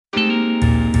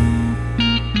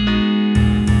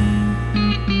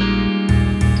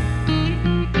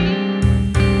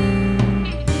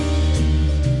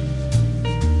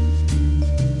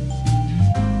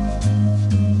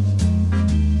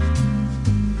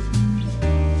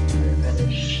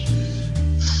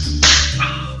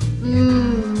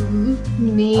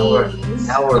sneeze.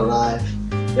 Now we're live.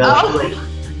 Yo, Oh.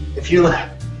 if you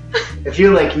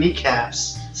like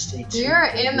kneecaps, stay tuned. You're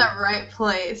in the right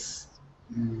place.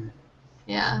 Mm.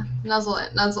 Yeah, nuzzle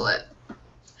it.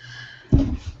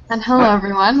 And hello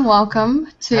everyone, welcome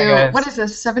Hi, to, guys. what is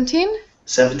this, 17?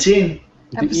 17.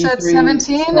 Episode E3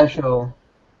 17 special.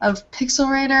 of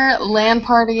Pixel Raider LAN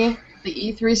Party, the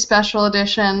E3 Special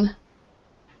Edition,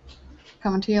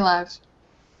 coming to you live.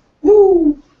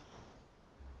 Woo!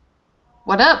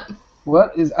 What up?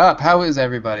 What is up? How is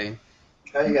everybody?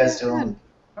 How you guys doing? Good.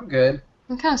 I'm good.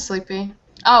 I'm kind of sleepy.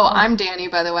 Oh, I'm Danny,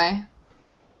 by the way.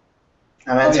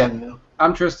 I'm Antonio.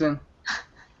 I'm Tristan.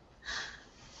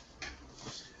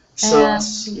 So, And,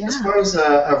 as far as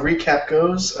a recap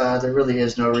goes, there really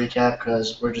is no recap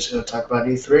because we're just going to talk about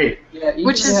E3. Yeah, E3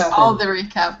 Which is happened. all the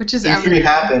recap, which is E3 everything.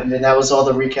 happened, and that was all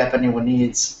the recap anyone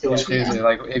needs. It was Seriously,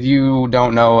 like, if you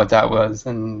don't know what that was,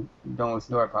 then don't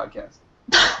listen to our podcast.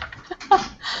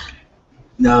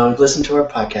 No, listen to our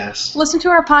podcast. Listen to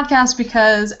our podcast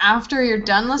because after you're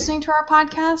done listening to our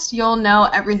podcast, you'll know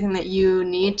everything that you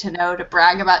need to know to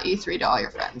brag about E3 to all your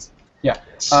friends. Yeah.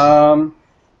 So.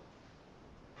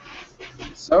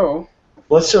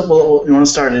 Let's you want to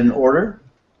start in order,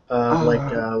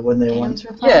 when they won. Games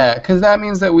were played. Yeah, because that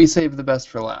means that we save the best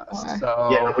for last. Okay. So.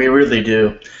 Yeah, we really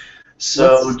do.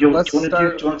 So, Let's- do you let's want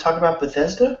start- to talk about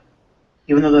Bethesda,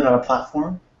 even though they're not a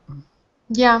platform?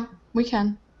 Yeah, we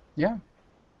can. Yeah.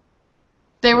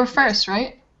 They were first,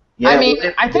 right? Yeah, I mean,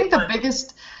 well, I think they the won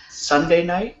biggest. Sunday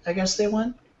night, I guess they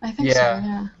won. I think Yeah. so,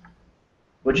 yeah.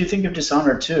 What'd you think of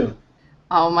Dishonored 2?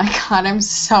 Oh my god, I'm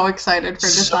so excited for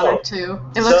Dishonored 2.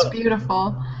 It looks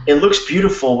beautiful. It looks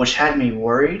beautiful, which had me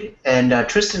worried. And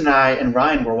Tristan and I and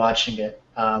Ryan were watching it,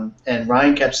 and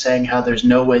Ryan kept saying how there's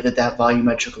no way that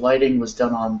volumetric lighting was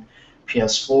done on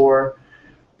PS4.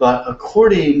 But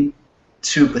according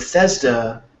to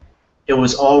Bethesda, it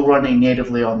was all running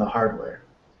natively on the hardware.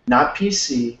 Not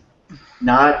PC,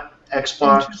 not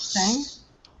Xbox Interesting.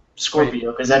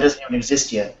 Scorpio, because that doesn't even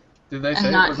exist yet. Did they And say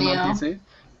it not wasn't on Neo. PC?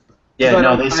 Yeah,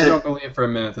 no, they I said don't believe for a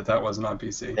minute that that wasn't on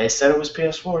PC. they said it was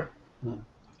PS4.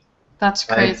 That's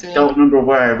crazy. I don't remember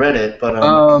where I read it, but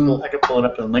I could pull it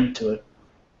up and link to it.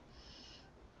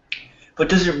 But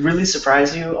does it really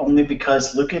surprise you? Only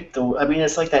because look at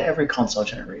it's like that every console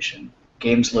generation.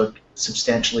 Games look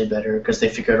substantially better because they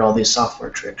figured out all these software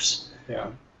tricks. Yeah.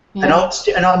 Yeah.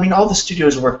 And all the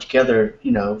studios work together,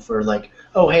 for like,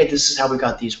 oh hey, this is how we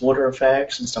got these water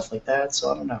effects and stuff like that.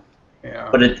 So I don't know. Yeah.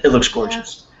 But it looks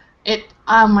gorgeous.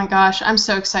 Oh my gosh, I'm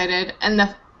so excited.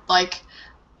 And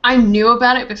I knew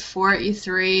about it before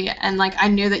E3, and I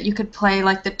knew that you could play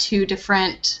the two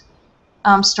different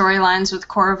storylines with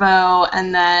Corvo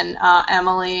and then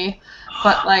Emily,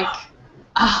 but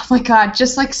oh my god,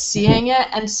 just seeing it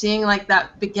and seeing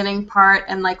that beginning part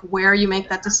and where you make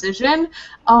that decision.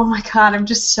 Oh my god, I'm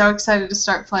just so excited to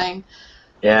start playing.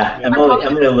 Yeah,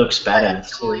 Emily looks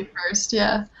badass Emily too. first,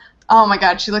 yeah. Oh my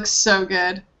god, she looks so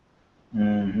good.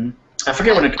 Mm-hmm. I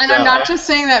forget when it comes And out. I'm not just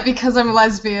saying that because I'm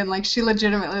lesbian. She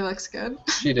legitimately looks good.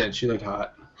 She did. She looked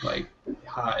hot.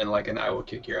 Hot in an I will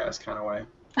kick your ass kind of way.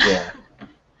 Yeah.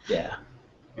 Yeah.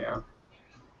 Yeah.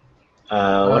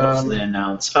 What else did they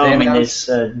announce? Oh, they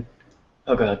said...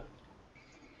 Oh, go ahead.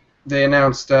 They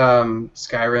announced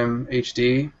Skyrim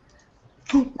HD,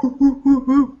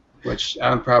 which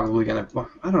I'm probably going to...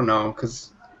 I don't know,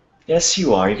 because... Yes,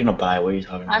 you are. You're going to buy it. What are you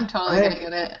talking about? I'm totally going to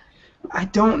get it. I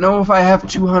don't know if I have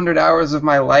 200 hours of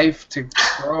my life to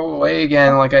throw away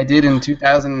again like I did in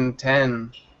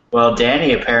 2010. Well,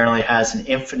 Danny apparently has an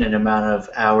infinite amount of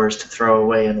hours to throw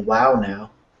away in WoW now.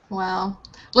 Wow.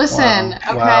 Listen, Wow.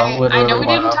 okay, Wow, I know literally we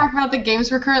didn't wow. talk about the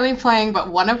games we're currently playing, but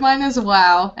one of mine is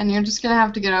WoW, and you're just going to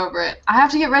have to get over it. I have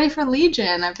to get ready for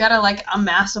Legion. I've got to,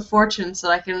 amass a fortune so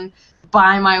I can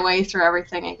buy my way through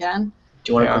everything again.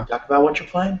 Do you want to talk about what you're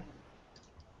playing?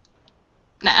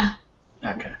 Nah.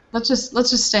 Okay. Let's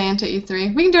just stay into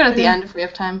E3. We can do it at the end if we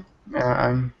have time.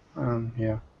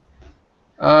 Yeah,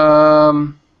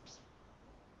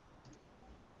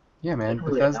 Yeah, man. They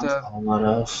really announced Bethesda. a whole lot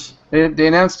else. They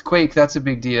announced Quake. That's a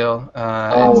big deal.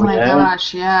 Oh, Oh my yeah?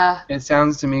 gosh, yeah. It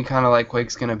sounds to me kind of like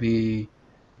Quake's gonna be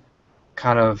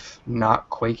kind of not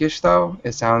Quake-ish though.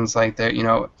 It sounds like that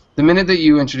the minute that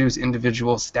you introduce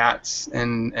individual stats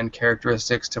and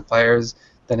characteristics to players,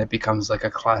 then it becomes like a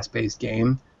class-based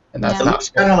game, and that's Yeah. It not. looks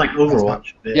kind of like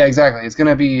Overwatch. A bit, Yeah, exactly. It's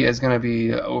gonna be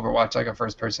Overwatch, like a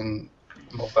first-person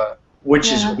MOBA.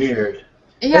 Which is Yeah. weird.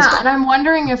 Yeah, and I'm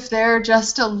wondering if they're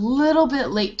just a little bit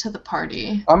late to the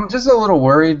party. I'm just a little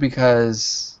worried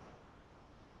because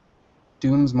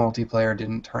Doom's multiplayer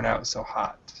didn't turn out so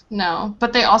hot. No,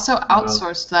 but they also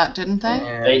outsourced that, didn't they?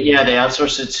 And They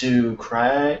outsourced it to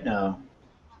No.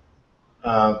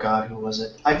 Oh God, who was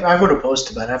it? I wrote a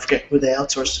post about it. I forget who they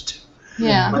outsourced it to.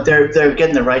 Yeah. But they're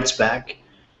getting the rights back.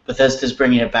 Bethesda's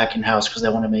bringing it back in house because they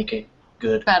want to make it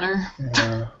good. Better.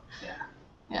 yeah.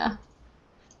 Yeah.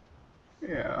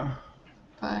 Yeah.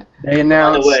 But They By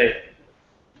announced. the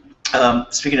way,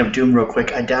 speaking of Doom, real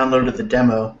quick, I downloaded the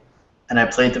demo and I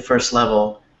played the first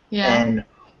level, yeah. and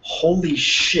holy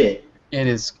shit, It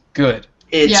is good.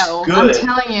 it's Yo, good. I'm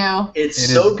telling you. It's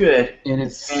It so is- good. It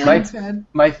is And- like Good.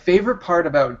 my favorite part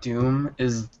about Doom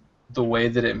is the way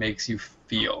that it makes you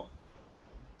feel.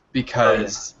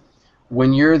 Because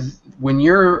when you're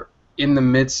in the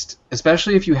midst,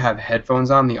 especially if you have headphones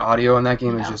on, the audio in that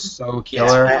game is Yeah. just so Yes,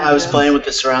 killer. I was playing with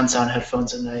the surround sound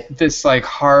headphones at night. This like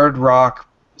hard rock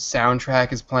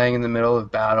soundtrack is playing in the middle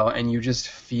of battle, and you just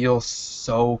feel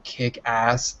so kick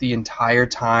ass the entire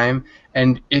time.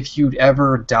 And if you'd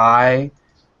ever die,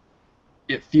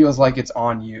 it feels like it's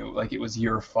on you, like it was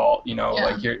your fault. You know, Yeah.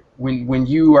 like when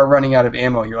you are running out of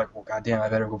ammo, you're like, well, goddamn, I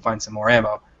better go find some more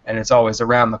ammo, and it's always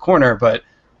around the corner. But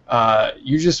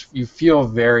you feel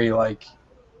very like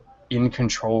in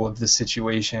control of the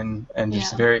situation, and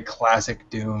just Yeah. very classic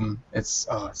Doom. It's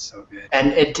so good.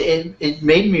 And it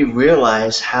made me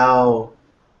realize how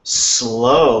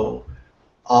slow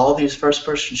all these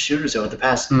first-person shooters over the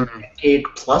past decade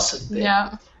plus have been.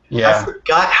 Yeah. I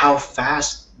forgot how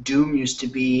fast Doom used to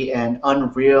be, and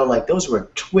Unreal, like those were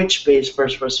Twitch-based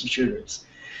first-person shooters.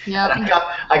 Yep. And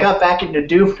I got back into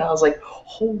Doom, and I was like,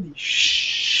 holy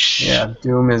shit. Yeah,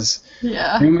 Doom is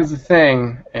a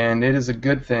thing, and it is a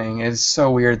good thing. It's so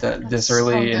weird that this so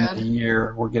early in good. the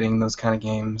year we're getting those kind of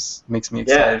games. Makes me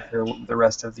excited for the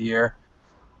rest of the year.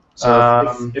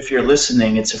 So if you're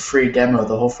listening, it's a free demo.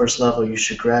 The whole first level, you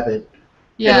should grab it.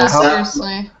 Yeah, How-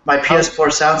 seriously. My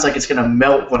PS4 sounds like it's going to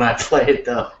melt when I play it,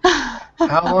 though.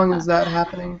 How long is that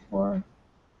happening for?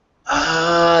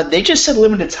 They just said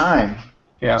limited time.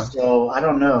 Yeah. So I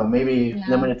don't know. Maybe Yeah.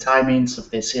 limited time means if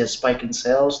they see a spike in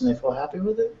sales and they feel happy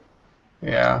with it.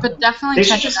 Yeah. But definitely They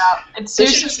should check just- it out. It's They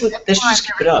should seriously just, they should just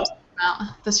keep it up. out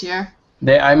this year.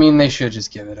 They should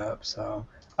just give it up. So,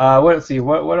 let's see.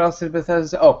 What else did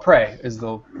Bethesda? Oh, Prey is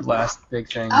the last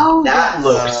big thing. Oh, That yes.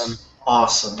 looks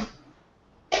awesome.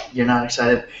 You're not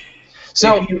excited?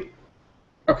 So, if you,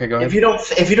 okay, go ahead. if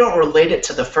you don't relate it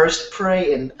to the first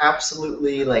Prey in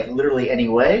absolutely like literally any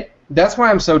way, That's why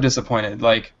I'm so disappointed.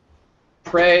 Like,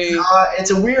 Prey.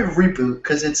 it's a weird reboot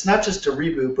because it's not just a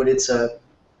reboot, but it's a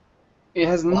It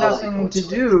has Well, nothing to it's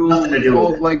do. nothing to do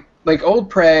with it. Like old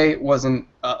Prey wasn't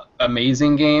an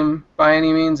amazing game by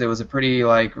any means. It was a pretty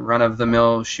like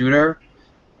run-of-the-mill shooter,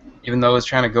 even though it was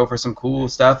trying to go for some cool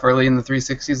stuff early in the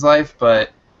 360's life. But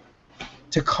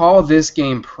to call this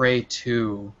game Prey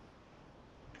 2,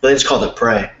 they just called it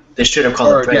Prey. They should have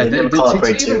called it Prey. yeah, They didn't call it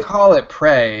Prey to even 2. call it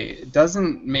Prey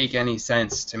doesn't make any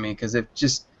sense to me because it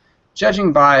just.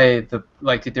 Judging by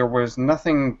there was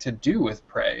nothing to do with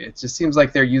Prey. It just seems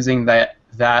like they're using that,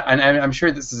 and I'm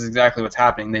sure this is exactly what's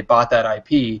happening. They bought that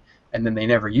IP and then they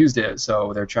never used it,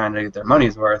 so they're trying to get their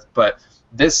money's worth. But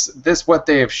this what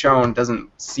they have shown doesn't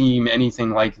seem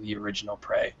anything like the original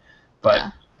Prey. But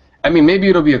Yeah. I mean, maybe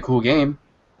it'll be a cool game.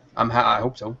 I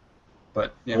hope so.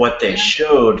 But yeah. What they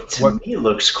showed to What- me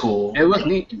looks cool. It looked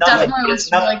neat. It Not like- definitely it's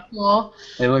looks not- really cool.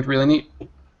 It looked really neat.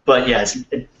 But yeah,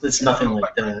 it's nothing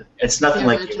like the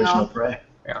original Prey.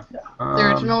 The Um,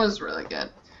 original was really good.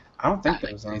 I don't think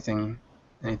there was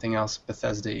anything else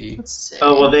Bethesda-y. Let's see.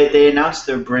 Oh well, they announced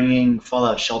they're bringing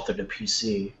Fallout Shelter to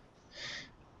PC.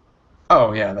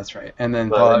 Oh yeah, that's right. And then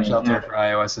But, Fallout I mean, Shelter yeah. for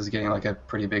iOS is getting like a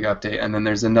pretty big update, and then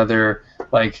there's another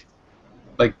like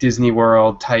Disney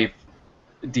World type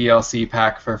DLC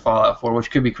pack for Fallout 4,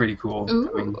 which could be pretty cool. Ooh.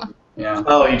 I mean, yeah.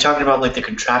 Oh, you're talking about like the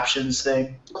contraptions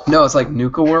thing? No, it's like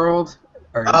Nuka World.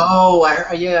 Or, Oh, I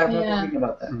remember Yeah. reading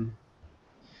about that.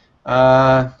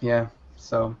 yeah.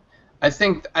 So, I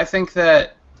think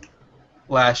that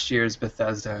last year's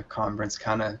Bethesda conference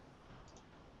kind of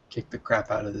kicked the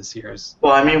crap out of this year's.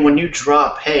 Well, I mean, when you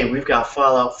drop, hey, we've got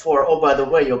Fallout 4. Oh, by the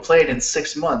way, you'll play it in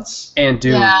 6 months. And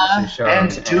Doom. Yeah. they showed,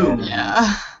 And Doom.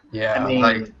 Yeah. Yeah. I mean,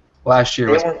 like last year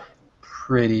they was weren't-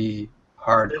 pretty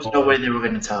hardcore. there's no way they were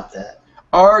going to top that.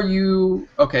 Are you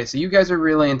okay? So you guys are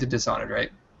really into Dishonored,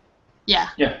 right? Yeah.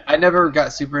 I never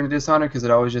got super into Dishonored because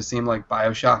it always just seemed like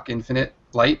Bioshock Infinite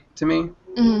light to me.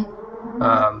 hmm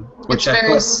Which It's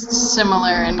very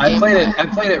similar in I played it. gameplay. I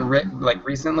played it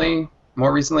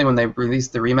more recently when they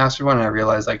released the remastered one, and I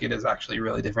realized like it is actually a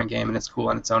really different game and it's cool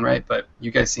on its own right. But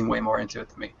you guys seem way more into it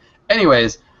than me.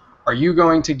 Anyways, are you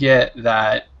going to get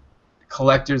that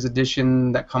collector's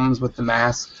edition that comes with the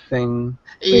mask thing.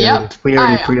 Yep. We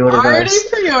already pre-ordered I already ours.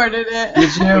 pre-ordered it.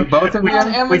 Did you? Both of you?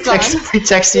 On Amazon. We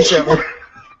text each other.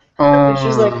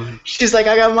 Um, She's like,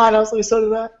 I got mine. I was like, so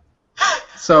did I.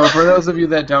 So for those of you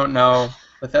that don't know,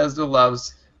 Bethesda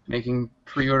loves making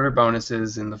pre-order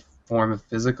bonuses in the form of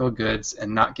physical goods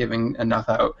and not giving enough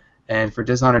out. And for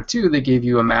Dishonored 2, they gave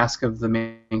you a mask of the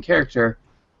main character.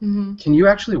 Mm-hmm. Can you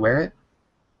actually wear it?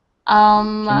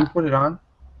 Can you put it on?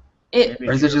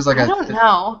 Or is it just like I don't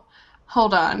know.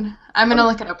 Hold on. I'm going to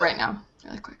look it up right now,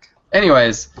 really quick.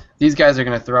 Anyways, these guys are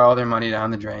going to throw all their money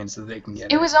down the drain so they can get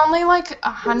it. It was only like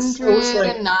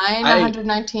 109, like-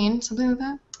 119, something like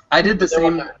that. I did the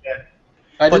same.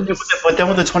 I But did this. then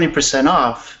with the 20%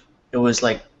 off, it was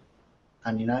like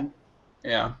 99.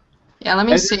 Yeah. Yeah, let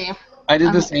me see. I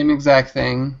did the same exact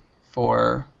thing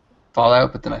for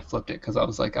Fallout, but then I flipped it because I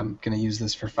was like, I'm going to use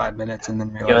this for 5 minutes and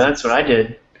then Yeah, realized that's what I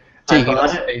did. taking up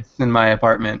space in my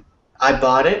apartment. I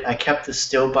bought it. I kept the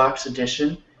steel box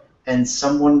edition, and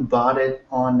someone bought it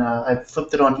on. I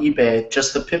flipped it on eBay,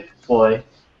 just the Pip-Boy,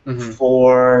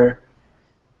 for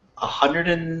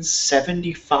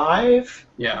 $175.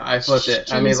 Yeah, I flipped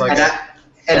it. I made like I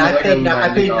paid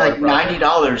 $90 like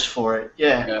 $90 for it.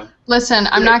 Yeah. Listen,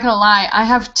 I'm not going to lie. I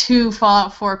have 2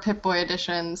 Fallout 4 Pip-Boy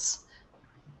editions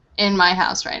in my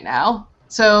house right now.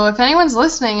 So if anyone's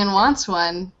listening and wants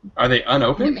one, Are they hit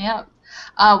unopened? me up.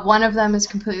 One of them is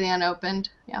completely unopened.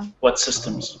 Yeah. What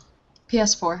systems?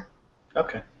 PS4.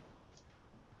 Okay.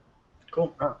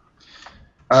 Cool. That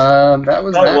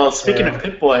was. Oh, that. well, speaking of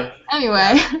Pip-Boy,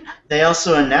 Anyway. they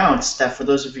also announced that for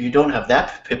those of you who don't have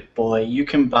that Pip-Boy, you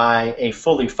can buy a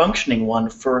fully functioning one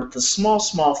for the small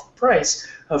price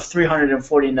of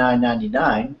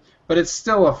 $349.99. But it's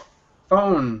still a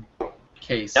phone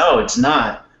case. No, it's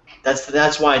not.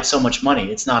 That's why it's so much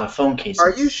money. It's not a phone case. Are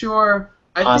you sure?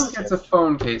 I think Positive. it's a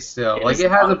phone case still. It Like is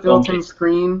it has not a a phone built-in case.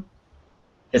 screen.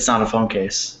 It's not a phone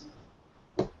case.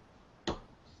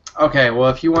 Okay, well,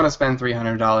 if you want to spend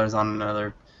 $300 on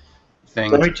another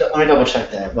thing Let me double check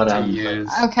that. But to use,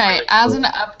 Okay, as an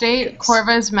update,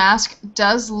 Corva's mask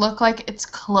does look like it's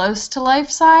close to life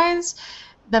size.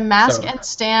 The mask So- and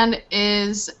stand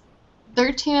is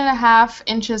 13.5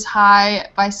 inches high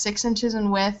by 6 inches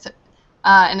in width,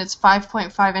 and it's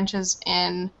 5.5 inches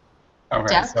in. okay,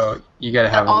 depth. so you gotta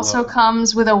It have also a little.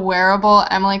 comes with a wearable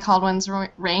Emily Caldwin's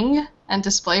ring and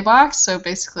display box. So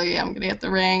basically, I'm gonna get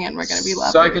the ring, and we're gonna be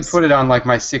lovers. So I could put it on like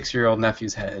my 6-year-old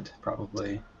nephew's head,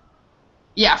 probably.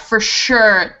 Yeah, for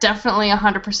sure. Definitely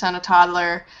 100% a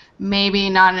toddler. Maybe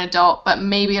not an adult, but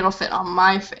maybe it'll fit on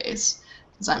my face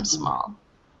because I'm small.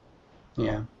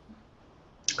 Yeah.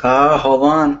 hold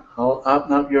on.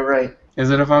 No, you're right. Is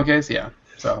it a phone case? Yeah.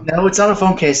 So. No, it's not a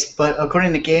phone case, but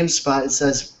according to GameSpot, it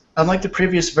says, unlike the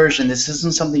previous version, this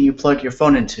isn't something you plug your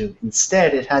phone into.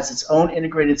 Instead, it has its own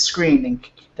integrated screen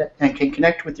and can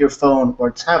connect with your phone or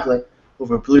tablet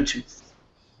over Bluetooth.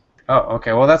 Oh,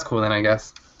 okay. Well, that's cool then, I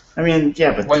guess. I mean,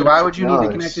 yeah, but Wait, why would you need to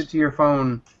 $50? connect it to your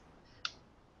phone?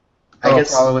 I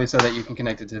guess Probably so that you can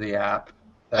connect it to the app.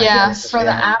 That Yeah, makes for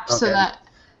the sense. app, so Okay.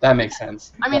 that. Makes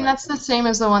sense. I mean, that's the same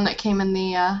as the one that came in the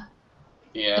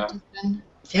Yeah. edition.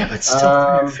 Yeah, but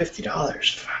still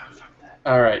 $50.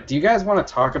 All right. Do you guys want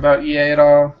to talk about EA at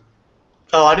all?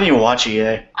 Oh, I didn't even watch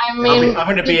EA. I mean, I'm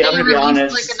gonna did be they honest.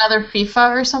 release, like another FIFA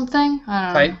or something?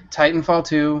 I don't know. Titanfall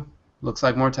 2 looks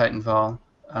like more Titanfall.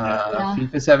 Yeah.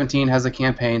 FIFA 17 has a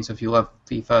campaign, so if you love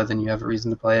FIFA, then you have a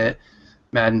reason to play it.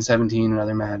 Madden 17,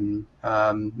 another Madden.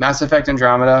 Mass Effect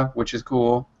Andromeda, which is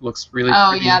cool, looks really Oh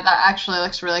pretty. yeah, that actually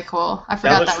looks really cool. I That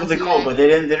forgot looks that really was cool, EA. but they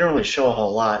didn't really show a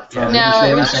whole lot. Yeah, from No, They it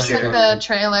haven't was just shown like anything. the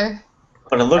trailer.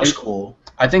 But it looks cool.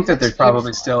 I think that they're Looks probably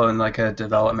beautiful. still in like a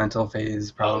developmental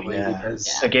phase, probably, yeah. because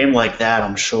A game like that,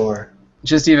 I'm sure.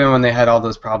 just even when they had all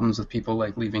those problems with people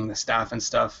like leaving the staff and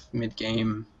stuff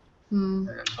mid-game. Hmm.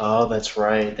 Oh, that's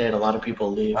right. They had a lot of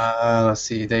people leave. Let's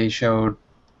see, they showed.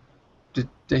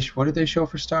 What did they show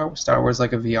for Star Wars?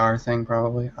 Like a VR thing,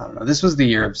 probably. I don't know. This was the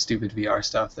year of stupid VR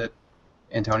stuff that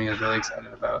Antonio's really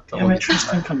excited about. But Damn we'll it, get to that.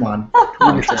 Tristan, come on.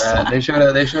 We'll get to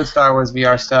that. They showed Star Wars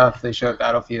VR stuff. They showed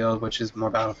Battlefield, which is more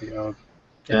Battlefield.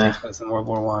 It Yeah. takes place in World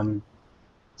War One.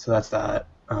 So that's that.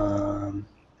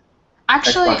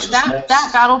 Actually, Xbox was that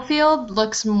next. Battlefield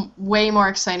looks way more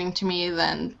exciting to me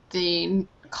than the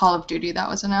Call of Duty that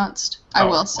was announced. I Oh,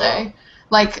 will say,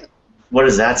 like, What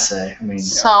does that say? I mean,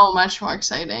 so much more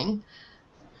exciting.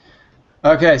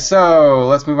 Okay, so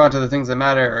let's move on to the things that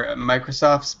matter.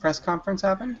 Microsoft's press conference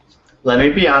happened. let me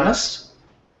be honest.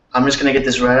 I'm just going to get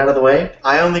this right out of the way.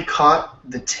 I only caught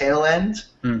the tail end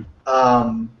Hmm.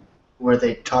 where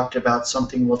they talked about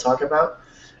something we'll talk about.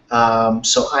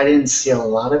 so I didn't see a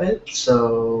lot of it.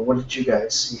 So what did you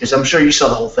guys see? Because I'm sure you saw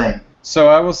the whole thing. So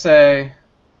I will say,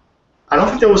 I don't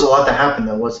think there was a lot that happened,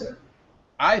 though, was there?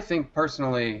 I think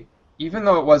personally, even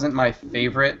though it wasn't my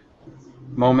favorite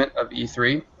moment of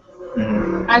E3,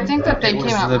 I think that they It was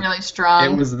came out the- really strong.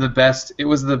 it was the best. It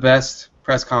was the best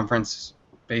press conference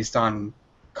based on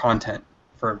content,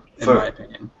 in For- my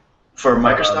opinion. For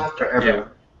Microsoft or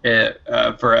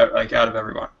everyone? For like out of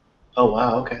everyone. Oh,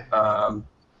 wow, okay.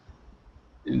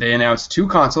 They announced 2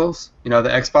 consoles. You know, the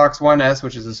Xbox One S,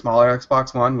 which is a smaller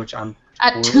Xbox One, which I'm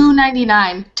At cool.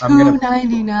 $299. I'm gonna-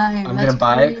 $299. I'm That's gonna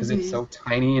buy it because crazy. it's so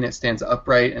tiny and it stands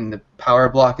upright, and the power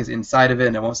block is inside of it,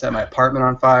 and it won't set my apartment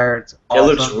on fire. It's awesome. It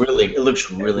looks really looks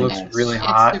nice. really It's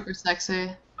hot. super sexy.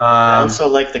 I Um, also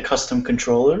like the custom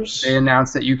controllers. they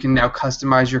announced that you can now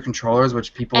customize your controllers,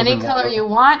 which people have Any been color wanting. you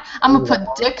want. I'm gonna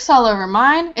put dicks all over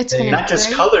mine. It's gonna be Not just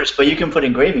great. colors, but you can put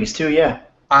engravings too. Yeah.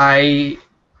 I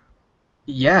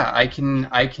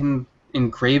can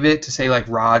engrave it to say like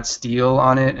Rod Steel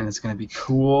on it, and it's gonna be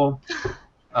cool.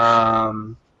 They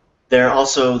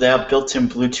have built-in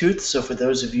Bluetooth, so for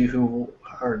those of you who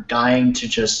are dying to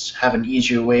just have an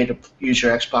easier way to use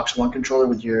your Xbox One controller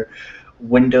with your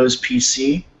Windows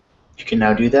PC, you can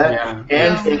now do that. Yeah. And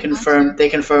Yeah. they confirm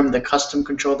the custom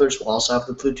controllers will also have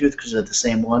the Bluetooth because they're the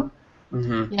same one.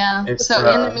 Mm-hmm. Yeah. It's, So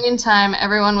in the meantime,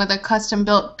 everyone with a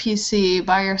custom-built PC,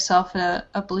 buy yourself a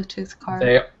Bluetooth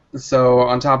card. So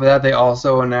on top of that, they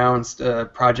also announced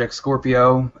Project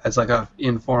Scorpio as like a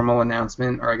informal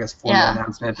announcement, or I guess formal Yeah.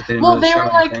 announcement, but they didn't Well, really they show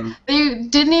were like, anything. they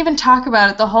didn't even talk about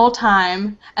it the whole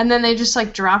time, and then they just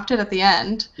like dropped it at the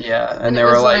end. Yeah, and and they it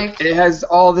were was like, like- it has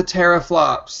all the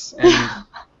teraflops, and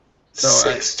so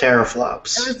 6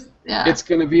 teraflops. It was, yeah. it's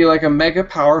going to be like a mega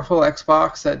powerful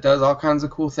Xbox that does all kinds of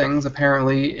cool things.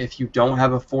 Apparently, if you don't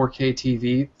have a 4K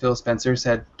TV, Phil Spencer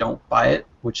said don't buy it,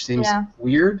 which seems Yeah.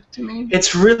 weird to me.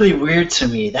 It's really weird to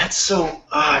me. That's so.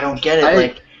 I don't get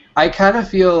it. I kind of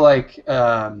feel like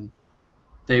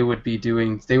they would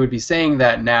be saying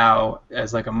that now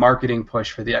as like a marketing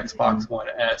push for the Xbox One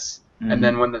S, and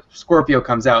then when the Scorpio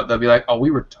comes out, they'll be like, oh,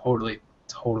 we were totally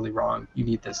wrong. You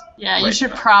need this. Yeah, you right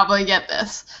should now." probably get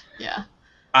this. Yeah.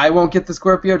 I won't get the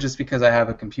Scorpio just because I have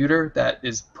a computer that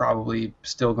is probably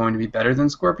still going to be better than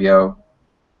Scorpio.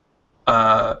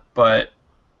 But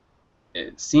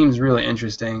it seems really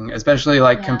interesting, especially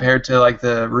like Yeah. compared to like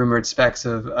the rumored specs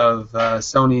of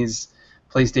Sony's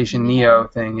PlayStation Neo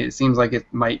thing. It seems like it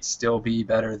might still be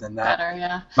better than that. Better,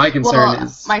 yeah. My concern Well,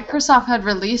 is Microsoft had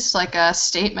released like a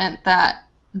statement that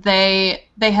they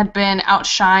had been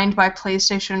outshined by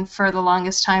PlayStation for the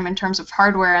longest time in terms of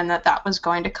hardware, and that was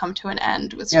going to come to an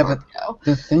end with Yeah, but- Scorpio.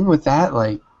 the thing with that,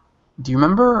 like, do you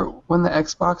remember when the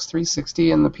Xbox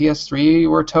 360 and the PS3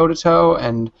 were toe-to-toe,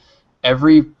 and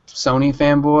every Sony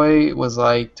fanboy was,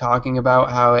 like, talking about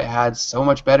how it had so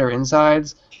much better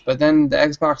insides, but then the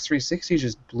Xbox 360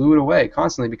 just blew it away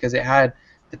constantly because it had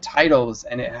the titles,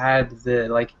 and it had the,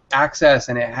 like, access,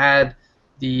 and it had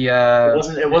the...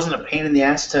 it wasn't a pain in the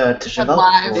ass to develop.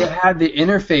 Live. They for. had the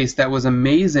interface that was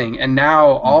amazing, and now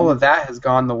all of that has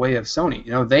gone the way of Sony.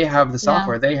 You know, they have the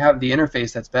software, they have the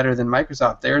interface that's better than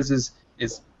Microsoft. Theirs is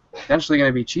potentially going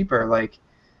to be cheaper. Like,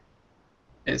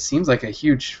 it seems like a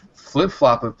huge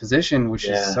flip-flop of position, which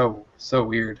Yeah. is so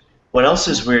weird. What else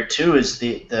is weird too is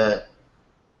the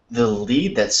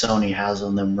lead that Sony has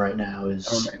on them right now is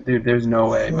Oh, man, dude, there's no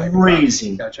way Microsoft crazy.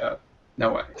 can catch up.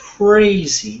 No way.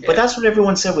 Crazy. Yeah. But that's what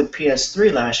everyone said with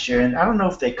PS3 last year, and I don't know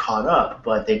if they caught up,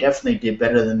 but they definitely did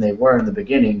better than they were in the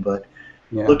beginning. But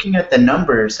Yeah. looking at the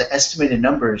numbers, the estimated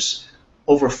numbers,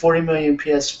 over 40 million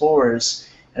PS4s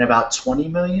and about 20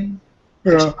 million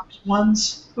Xbox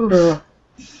Ones. Oof.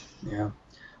 Yeah.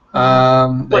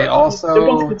 But They they're both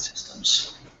also good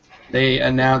systems.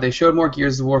 they showed more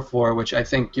Gears of War 4, which I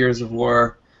think Gears of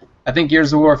War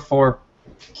 4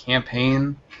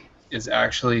 campaign is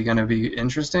actually going to be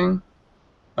interesting.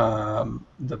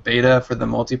 The beta for the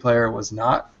multiplayer was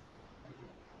not,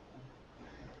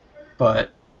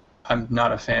 but I'm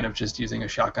not a fan of just using a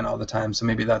shotgun all the time, so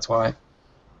maybe that's why.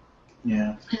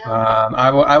 Yeah. I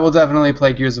will definitely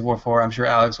play Gears of War 4. I'm sure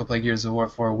Alex will play Gears of War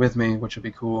 4 with me, which will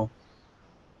be cool.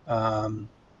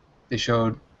 They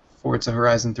showed Forza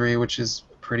Horizon 3, which is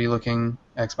a pretty looking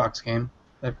Xbox game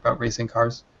about racing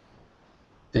cars.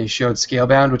 They showed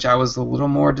Scalebound, which I was a little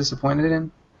more disappointed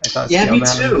in. I thought Yeah, me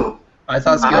Scalebound- too. I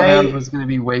thought Scalebound was going to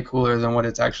be way cooler than what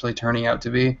it's actually turning out to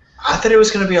be. I thought it was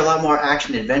going to be a lot more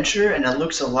action adventure, and it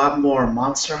looks a lot more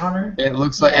Monster Hunter. It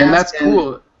looks like, Yeah. and that's And-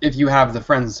 cool if you have the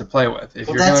friends to play with. If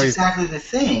Well, you're that's going, exactly the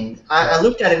thing. I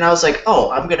looked at it and I was like,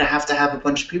 oh, I'm going to have a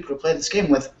bunch of people to play this game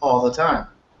with all the time.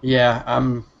 yeah,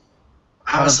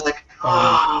 I was like,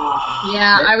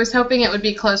 Yeah, I was hoping it would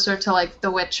be closer to like The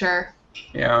Witcher.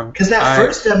 Yeah. Because that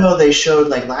first demo they showed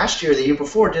like last year, the year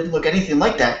before, didn't look anything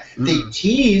like that. They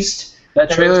teased that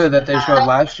trailer that they showed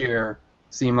last year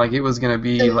seemed like it was going to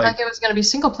be like it was going to be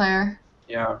single player.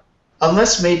 Yeah.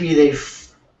 Unless maybe they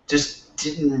just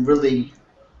didn't really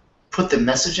put the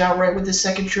message out right with the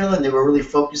second trailer, and they were really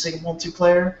focusing on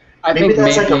multiplayer. Maybe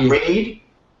that's like a raid.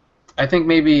 I think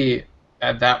maybe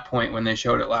at that point when they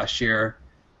showed it last year,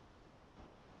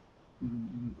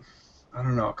 I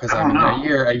don't know, because I mean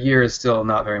a year is still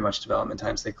not very much development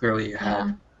time. So they clearly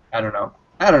had. I don't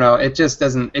know. It just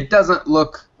doesn't. It doesn't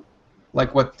look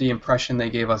like what the impression they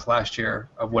gave us last year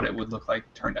of what it would look like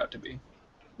turned out to be.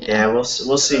 Yeah, we'll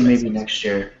see. Maybe next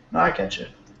year. No, I catch it.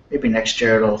 Maybe next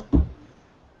year it'll.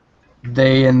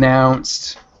 They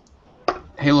announced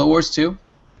Halo Wars 2,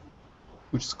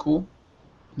 which is cool.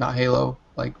 Not Halo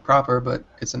like proper, but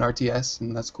it's an RTS,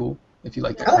 and that's cool if you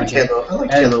like that. I like Halo. I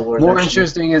like Halo Wars. More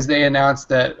interesting is they announced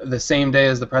that the same day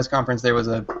as the press conference there was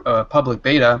a public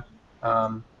beta,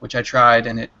 which I tried,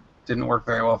 and it didn't work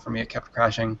very well for me. It kept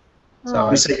crashing.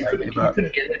 So you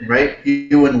couldn't get in, right?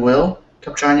 You and Will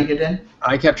kept trying to get in?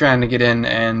 I kept trying to get in,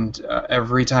 and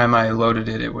every time I loaded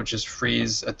it, it would just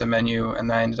freeze at the menu,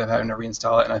 and I ended up having to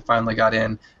reinstall it, and I finally got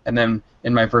in. And then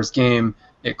in my first game,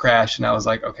 it crashed, and I was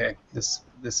like, okay, this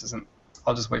isn't...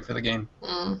 I'll just wait for the game.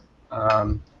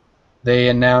 They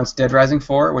announced Dead Rising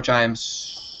 4, which I am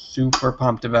super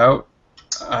pumped about.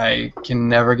 I can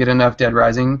never get enough Dead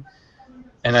Rising,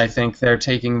 and I think they're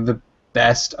taking the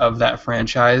best of that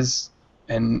franchise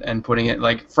and putting it,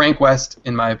 like, Frank West,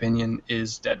 in my opinion,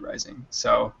 is Dead Rising.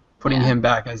 So putting him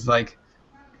back as like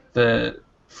the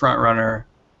front runner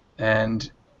and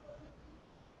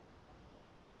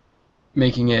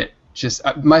making it just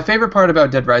my favorite part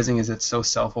about Dead Rising is it's so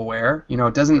self-aware. You know,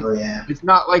 it doesn't. It's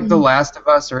not like The Last of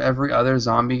Us or every other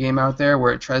zombie game out there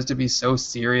where it tries to be so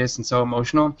serious and so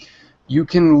emotional. You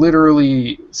can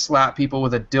literally slap people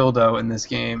with a dildo in this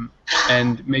game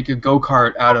and make a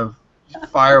go-kart out of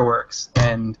fireworks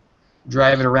and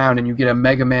drive it around, and you get a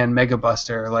Mega Man Mega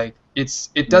Buster. Like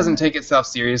it doesn't take itself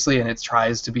seriously, and it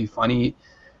tries to be funny,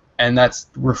 and that's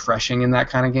refreshing in that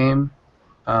kind of game.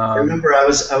 I remember I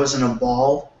was in a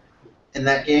mall in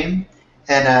that game,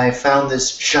 and I found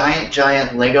this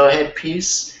giant Lego head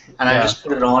piece, and I just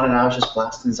put it on, and I was just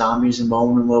blasting zombies and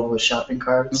mowing them over with shopping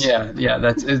carts. Yeah,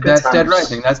 that's Dead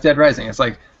Rising. That's Dead Rising. It's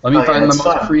like, let me find the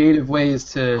most creative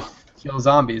ways to kill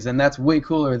zombies, and that's way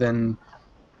cooler than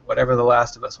whatever The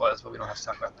Last of Us was, but we don't have to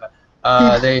talk about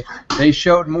that. They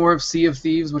showed more of Sea of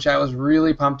Thieves, which I was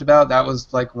really pumped about. That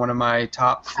was like one of my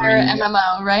top 3. Pirate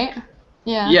MMO, right?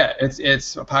 Yeah. Yeah,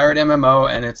 it's a pirate MMO,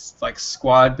 and it's like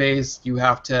squad based. You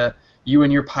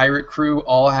and your pirate crew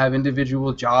all have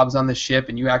individual jobs on the ship,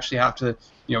 and you actually have to,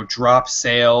 drop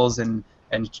sails and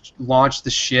launch the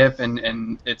ship,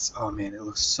 and it's, oh man, it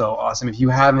looks so awesome. If you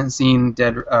haven't seen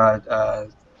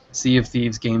Sea of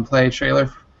Thieves gameplay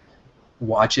trailer,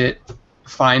 watch it.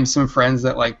 Find some friends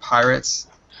that like pirates.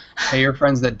 Pay your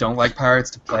friends that don't like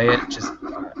pirates to play it. Just,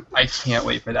 I can't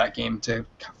wait for that game to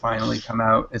finally come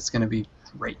out. It's going to be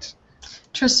great.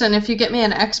 Tristan, if you get me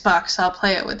an Xbox, I'll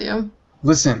play it with you.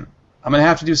 Listen, I'm going to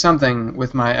have to do something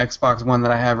with my Xbox One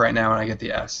that I have right now when I get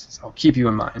the S. So I'll keep you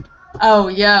in mind. Oh,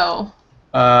 yo.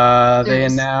 They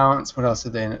announced... What else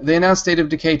did they announce? They announced State of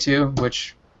Decay 2,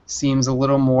 which seems a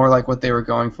little more like what they were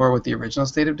going for with the original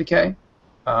State of Decay.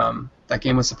 That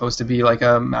game was supposed to be like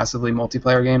a massively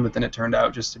multiplayer game, but then it turned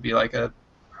out just to be like a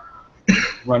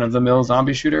run-of-the-mill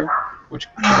zombie shooter, which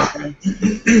okay.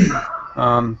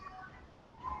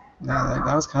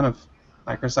 That was kind of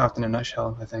Microsoft in a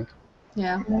nutshell, I think.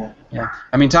 Yeah. Yeah.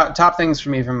 I mean, top things for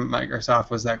me from Microsoft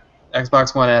was that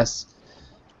Xbox One S,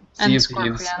 Sea of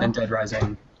Thieves, and Dead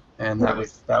Rising, and that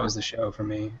was the show for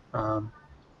me.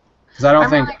 Because I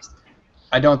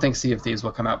don't think Sea of Thieves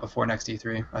will come out before next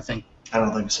E3. I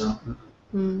don't think so.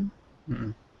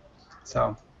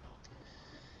 So,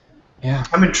 yeah.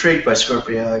 I'm intrigued by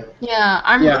Scorpio. Yeah,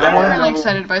 I'm really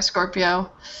excited by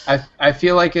Scorpio. I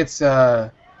feel like it's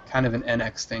kind of an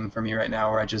NX thing for me right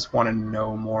now, where I just want to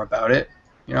know more about it.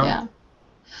 Yeah.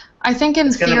 I think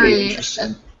in theory,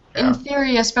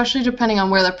 especially depending on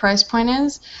where the price point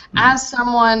is, as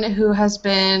someone who has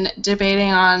been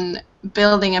debating on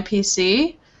building a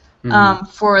PC.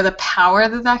 For the power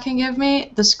that can give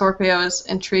me, the Scorpio is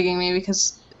intriguing me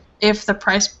because if the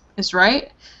price is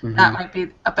right, that might be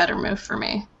a better move for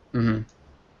me. What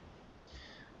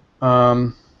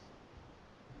happened?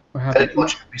 I didn't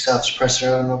watch Ubisoft's presser.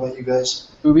 I don't know about you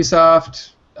guys.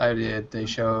 Ubisoft, I did. They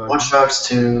showed Watch Dogs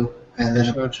 2, and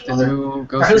then the new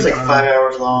Ghost Recon. It was like 5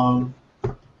 hours long.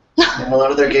 And a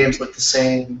lot of their games look the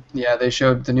same. Yeah, they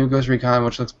showed the new Ghost Recon,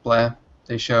 which looks bleh.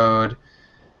 They showed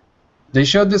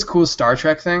this cool Star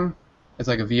Trek thing. It's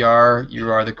like a VR.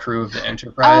 You are the crew of the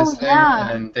Enterprise Oh, thing, yeah.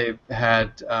 and they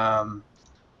had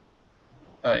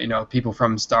people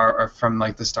from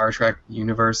like the Star Trek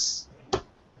universe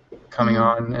coming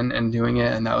on and doing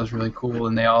it, and that was really cool.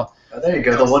 And they all Oh, there you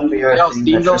go. The one they VR all thing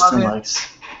seem that to love Tristan it.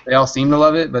 likes. They all seem to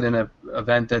love it, but in an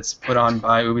event that's put on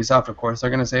by Ubisoft, of course they're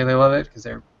going to say they love it because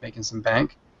they're making some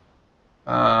bank.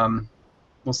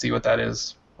 We'll see what that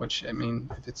is. Which, I mean,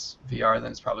 if it's VR,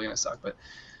 then it's probably going to suck. But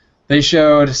they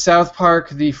showed South Park: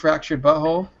 The Fractured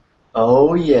Butthole.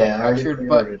 Oh yeah, I already Fractured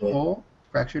pre-ordered it. Butthole.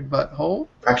 Fractured Butthole.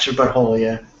 Fractured Butthole,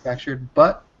 yeah. Fractured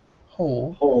Butthole.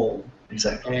 Hole,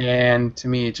 exactly. And to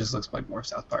me, it just looks like more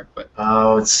South Park. But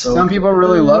Oh, it's so some people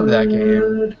really love that game.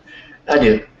 good. I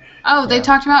do. Oh, they Yeah.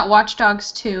 talked about Watch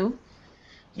Dogs 2,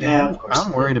 Yeah, of course.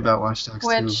 I'm worried about Watch Dogs 2.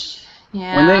 which,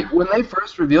 yeah. When they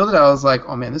first revealed it, I was like,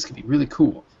 oh man, this could be really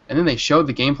cool. And then they showed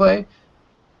the gameplay,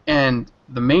 and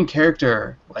the main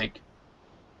character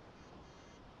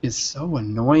is so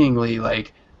annoyingly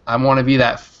I want to be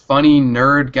that funny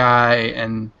nerd guy,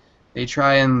 and they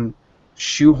try and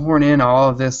shoehorn in all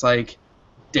of this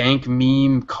dank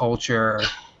meme culture,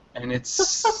 and it's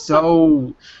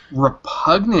so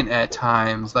repugnant at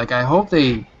times. I hope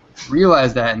they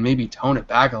realize that and maybe tone it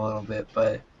back a little bit,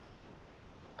 but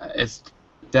it's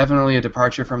definitely a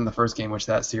departure from the first game, which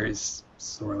that series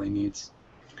sorely needs.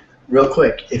 Real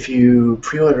quick, if you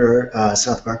pre-order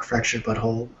South Park Fractured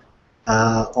Butthole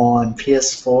on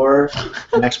PS4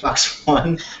 and Xbox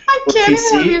One, I with can't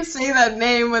PC? have you say that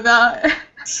name without...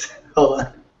 hold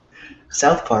on,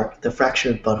 South Park, the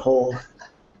Fractured Butthole,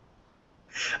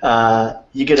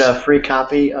 you get a free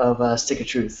copy of Stick of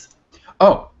Truth.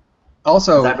 Oh,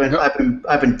 also,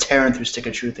 I've been tearing through Stick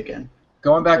of Truth again.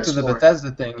 going back to the PS4.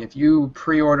 Bethesda thing, if you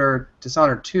pre-order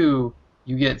Dishonored 2,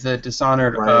 you get the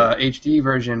Dishonored Right. HD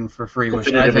version for free, which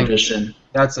I Definitive think edition.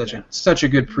 that's such a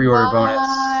good pre-order bonus.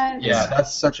 What? Yeah,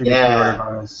 that's such a good Yeah. pre-order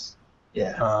bonus.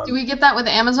 Yeah. Do we get that with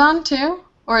Amazon, too?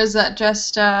 Or is that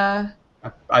just, I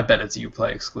bet it's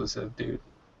Uplay exclusive, dude.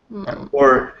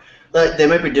 Or they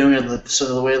might be doing it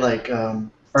so the way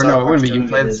Or no, it wouldn't be Doing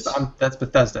Uplay. it is- That's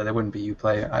Bethesda. That wouldn't be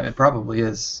Uplay. It probably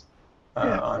is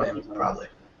yeah, on Amazon. probably.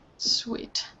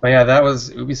 Sweet. But yeah, that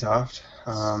was Ubisoft.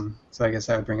 So I guess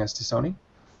that would bring us to Sony.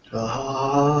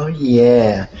 Oh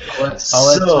yeah. I'll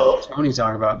let Tony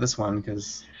talk about this one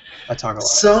because I talk a lot.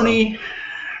 Sony.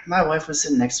 My wife was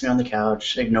sitting next to me on the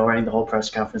couch, ignoring the whole press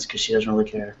conference because she doesn't really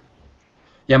care.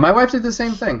 Yeah, my wife did the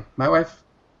same thing. My wife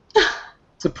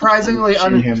surprisingly She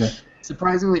didn't hear me.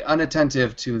 surprisingly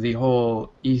unattentive to the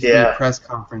whole E3 Yeah. press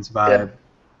conference vibe.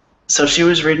 So she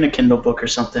was reading a Kindle book or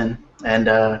something, and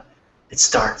it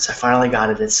starts. I finally got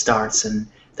it. It starts, and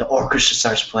the orchestra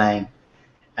starts playing.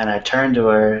 And I turned to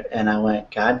her, and I went,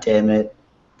 God damn it,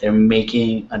 they're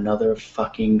making another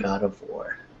fucking God of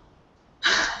War.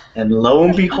 And lo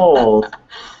and behold,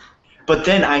 but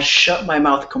then I shut my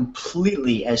mouth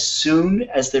completely as soon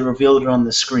as they revealed it on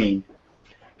the screen.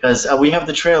 Because we have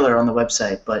the trailer on the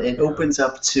website, but it opens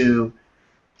up to,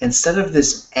 instead of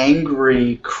this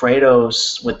angry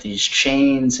Kratos with these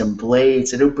chains and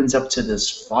blades, it opens up to this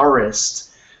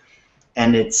forest,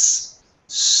 and there's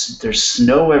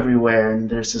snow everywhere, and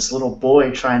there's this little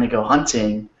boy trying to go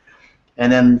hunting.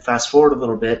 And then fast forward a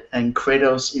little bit, and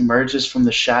Kratos emerges from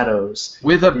the shadows.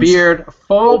 With a beard,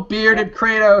 full bearded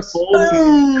Kratos. Full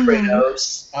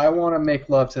Kratos. I want to make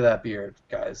love to that beard,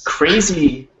 guys.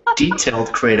 Crazy detailed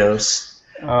Kratos.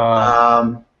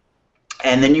 And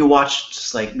then you watch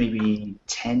just maybe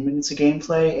 10 minutes of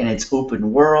gameplay, and it's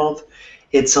open world.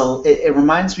 It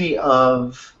reminds me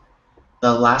of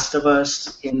The Last of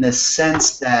Us in the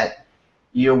sense that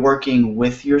you're working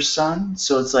with your son,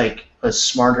 so it's like a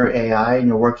smarter AI, and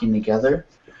you're working together.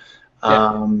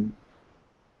 Yeah.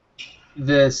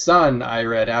 The son I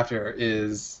read after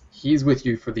he's with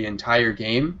you for the entire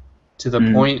game, to the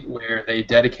point where they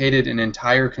dedicated an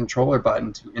entire controller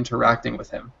button to interacting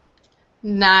with him.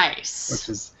 Nice. Which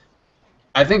is,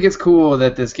 I think it's cool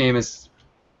that this game is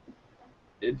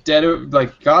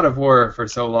God of War for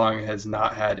so long has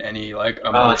not had any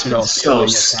emotional it's feeling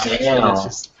so attached. stale. It's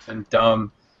just been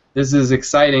dumb. This is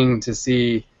exciting to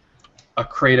see a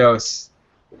Kratos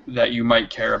that you might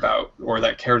care about or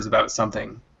that cares about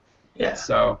something. Yeah.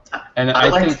 So, and I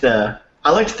liked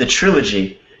think the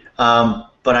trilogy,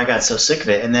 but I got so sick of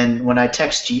it. And then when I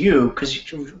text you, because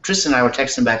Tristan and I were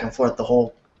texting back and forth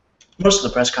most of the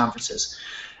press conferences,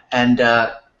 and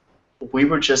we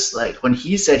were just when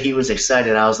he said he was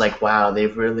excited, I was like, wow,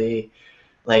 they've really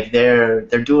they're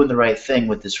doing the right thing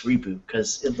with this reboot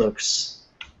because it looks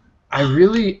I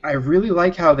really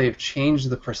like how they've changed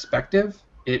the perspective.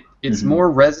 It's more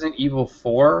Resident Evil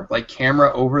 4, like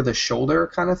camera over the shoulder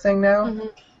kind of thing now. Mhm.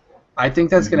 I think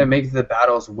that's going to make the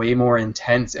battles way more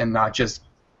intense and not just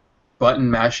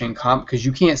button mashing comp, because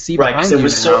you can't see Right, behind 'cause you it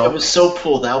now. was so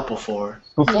pulled out before.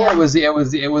 Before Yeah.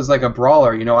 it was like a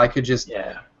brawler. You know, I could just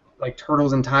Yeah. like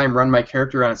turtles in time run my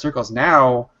character around in circles.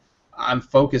 Now I'm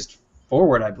focused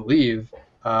forward, I believe.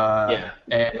 Yeah.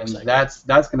 And Looks like that's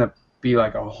going to be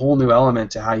like a whole new element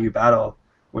to how you battle,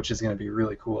 which is going to be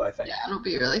really cool, I think. Yeah, it'll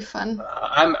be really fun.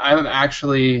 I'm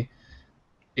actually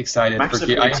excited I'm for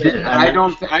actually Gears. pretty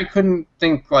excited. I couldn't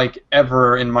think like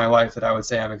ever in my life that I would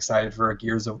say I'm excited for a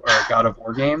God of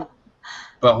War game.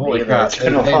 But holy Either. crap, It's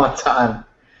been a long time.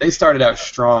 they started out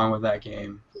strong with that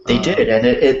game. They did, and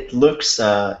it looks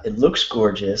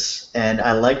gorgeous, and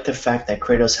I like the fact that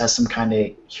Kratos has some kind of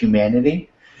humanity.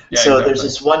 Yeah, So exactly.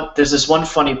 there's this one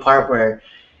funny part where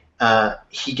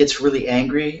he gets really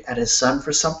angry at his son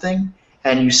for something,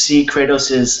 and you see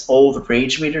Kratos' old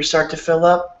rage meter start to fill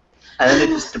up, and then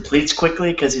it just depletes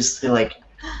quickly because he like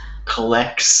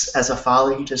collects as a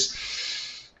folly. He just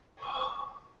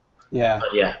Yeah.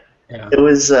 but yeah, Yeah. it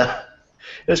was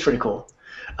pretty cool.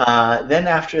 Then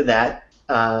after that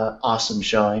awesome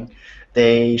showing,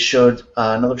 they showed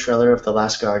another trailer of The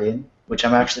Last Guardian, which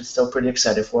I'm actually still pretty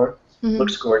excited for. Mhm.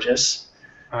 Looks gorgeous.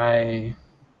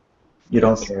 You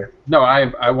don't care. No,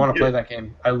 I want to play that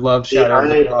game. I love Shadow of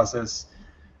the Colossus.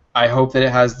 I hope that it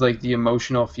has like the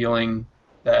emotional feeling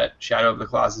that Shadow of the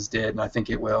Colossus did, and I think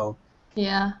it will.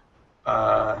 Yeah.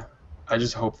 I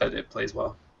just hope that it plays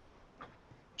well.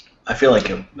 I feel like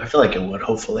it would,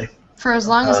 hopefully. For as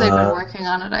long as they've been working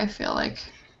on it, I feel like.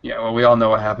 Yeah, well, we all know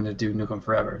what happened to Duke Nukem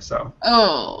Forever, so.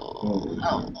 Oh.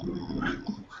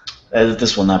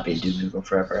 This will not be Duke Nukem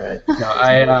Forever. No,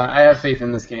 I have faith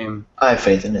in this game. I have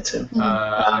faith in it too.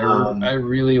 I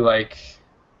really like.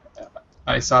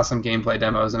 I saw some gameplay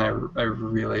demos, and I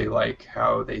really like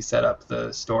how they set up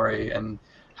the story and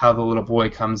how the little boy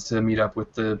comes to meet up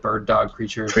with the bird dog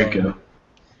creature Trico.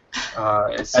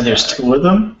 thing. And there's two of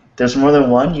them? There's more than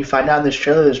one? You find out in this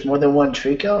trailer there's more than one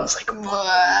Trico? I was like,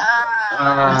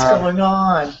 what's going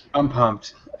on? I'm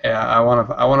pumped. Yeah, I want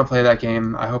to play that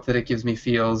game. I hope that it gives me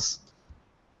feels.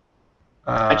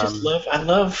 I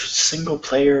love single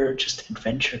player just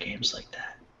adventure games like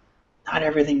that. Not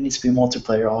everything needs to be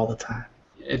multiplayer all the time.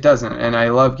 It doesn't, and I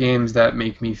love games that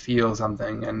make me feel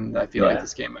something, and I feel like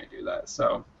this game might do that.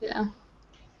 So. Yeah.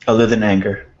 Other than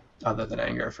anger. Other than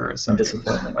anger for some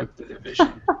disappointment, like The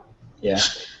Division. Yeah.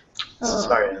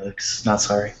 Sorry, Alex. Not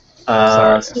sorry.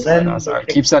 Sorry.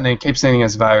 Keep sending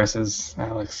us viruses,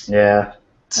 Alex. Yeah,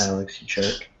 Alex, you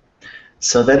jerk.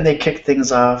 So then they kicked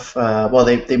things off.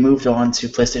 They moved on to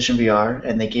PlayStation VR,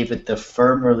 and they gave it the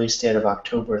firm release date of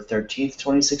October 13th,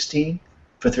 2016,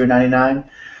 for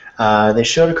 $399. They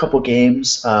showed a couple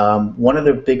games. One of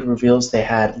the big reveals they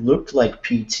had looked like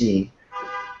PT,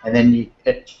 and then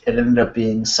it ended up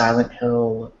being Silent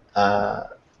Hill.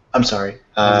 I'm sorry.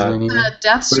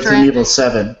 Death Stranding. Resident Evil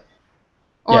 7.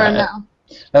 Or Yeah. no.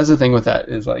 That's the thing with that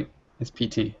is like it's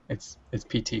PT. It's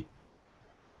PT.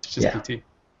 It's just PT.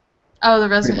 Oh, the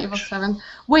Resident Evil 7.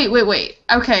 Wait.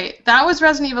 Okay, that was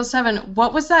Resident Evil 7.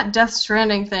 What was that Death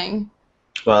Stranding thing?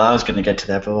 Well, I was going to get to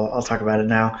that, but I'll talk about it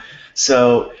now.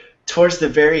 So, towards the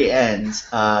very end,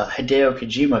 Hideo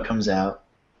Kojima comes out,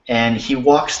 and he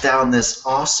walks down this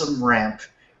awesome ramp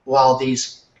while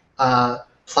these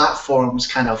platforms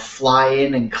kind of fly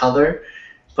in color,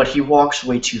 but he walks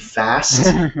way too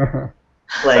fast.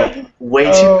 Like, way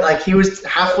too... Like, he was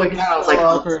halfway down, I was like,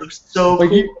 oh, this looks so like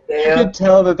cool, you could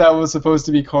tell that was supposed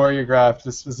to be choreographed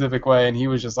a specific way, and he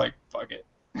was just like, fuck it.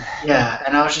 Yeah,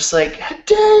 and I was just like,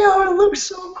 Hideo, it looks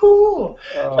so cool!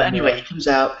 Oh, But anyway, man. he comes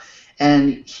out,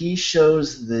 and he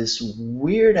shows this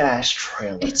weird-ass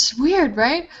trailer. It's weird,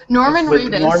 right? Norman with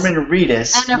Reedus. Norman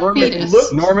Reedus. And a Norman,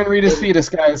 fetus. Norman Reedus fetus,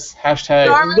 guys. Hashtag.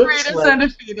 Norman looks Reedus like- and a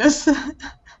fetus.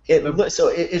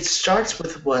 It starts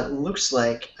with what looks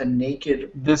like a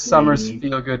naked This summer's lady.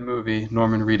 feel-good movie,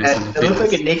 Norman Reedus and the It looks like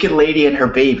a fetus. naked lady and her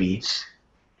baby.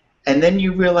 And then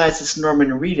you realize it's Norman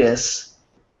Reedus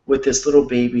with this little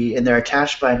baby, and they're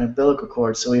attached by an umbilical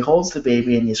cord. So he holds the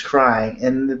baby and he's crying,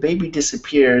 and the baby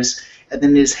disappears, and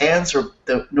then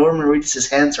Norman Reedus'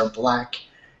 hands are black,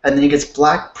 and then he gets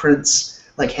black prints,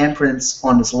 like handprints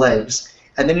on his legs,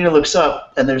 and then he looks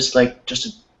up, and there's like just a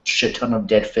shit ton of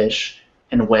dead fish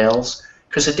and whales.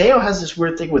 Because Hideo has this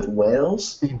weird thing with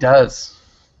whales. He does.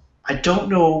 I don't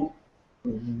know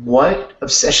what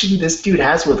obsession this dude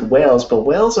has with whales, but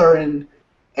whales are in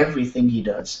everything he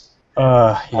does.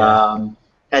 Yeah.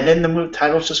 And then the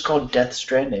title's just called Death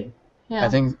Stranding. Yeah. I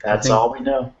think That's all we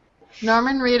know.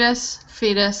 Norman Reedus,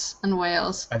 Fetus, and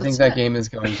Wales. I think That's that it. game is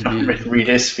going to be.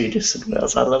 Reedus, Fetus, and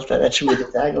Wales. I love that. That should be the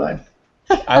tagline.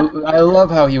 I love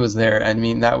how he was there. I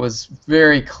mean, that was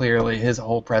very clearly his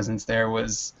whole presence there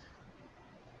was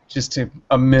just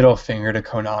a middle finger to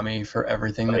Konami for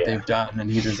everything that they've done,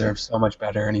 and he deserves so much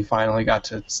better. And he finally got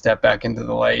to step back into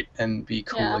the light and be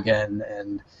cool again.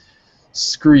 And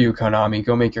screw you, Konami.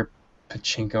 Go make your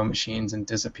pachinko machines and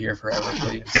disappear forever,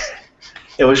 please.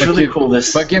 It was really cool.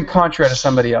 But give Contra to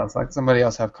somebody else. Let somebody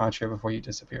else have Contra before you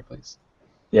disappear, please.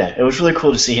 Yeah, it was really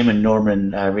cool to see him and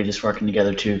Norman Reedus working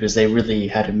together too, because they really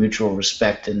had a mutual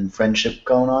respect and friendship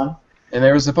going on. And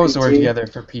they were supposed to work together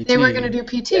for PT. They were going to do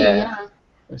PT, yeah.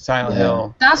 Silent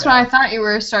Hill. That's what I thought you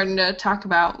were starting to talk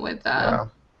about with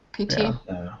PT.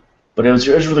 Yeah. But it was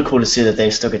really cool to see that they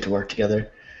still get to work together.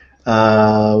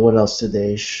 What else did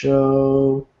they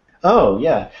show? Oh,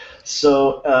 yeah.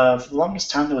 So for the longest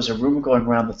time, there was a rumor going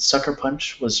around that Sucker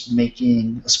Punch was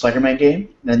making a Spider-Man game,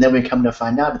 and then we come to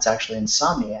find out it's actually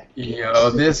Insomniac. Yo,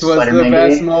 this was the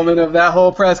best moment of that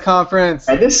whole press conference.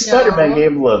 And this Spider-Man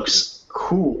game looks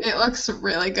cool. It looks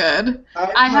really good.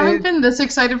 I haven't been this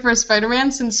excited for a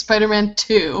Spider-Man since Spider-Man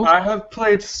 2. I have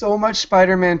played so much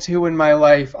Spider-Man 2 in my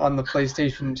life on the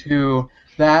PlayStation 2.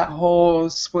 That whole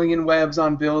swinging webs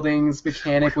on buildings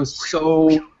mechanic was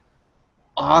so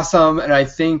awesome, and I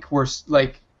think we're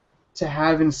like to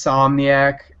have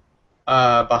Insomniac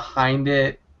behind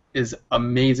it is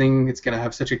amazing. It's gonna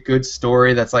have such a good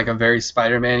story that's like a very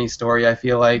Spider-Man-y story. I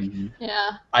feel like.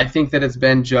 Yeah. I think that it's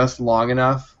been just long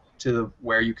enough to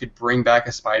where you could bring back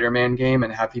a Spider-Man game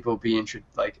and have people be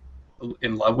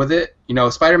in love with it. You know,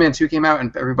 Spider-Man 2 came out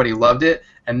and everybody loved it,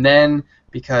 and then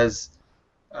because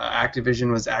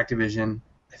Activision was Activision,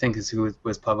 I think is who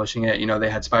was publishing it. You know, they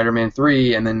had Spider-Man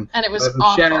 3, and then it was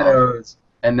awful. Shadows,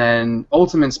 and then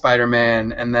Ultimate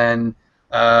Spider-Man, and then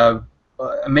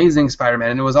Amazing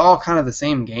Spider-Man, and it was all kind of the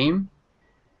same game.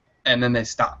 And then they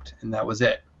stopped, and that was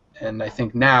it. And I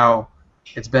think now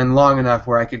it's been long enough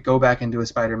where I could go back into a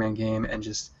Spider-Man game and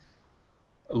just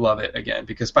love it again,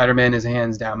 because Spider-Man is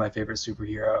hands down my favorite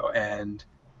superhero. And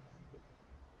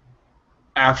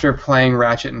after playing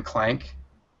Ratchet and Clank,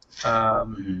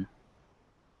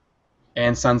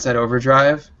 and Sunset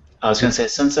Overdrive. I was going to say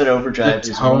Sunset Overdrive.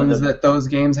 The tones that those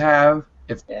games have,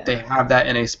 if they have that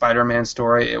in a Spider-Man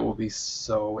story, it will be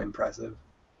so impressive.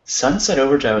 Sunset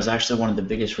Overdrive was actually one of the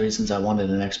biggest reasons I wanted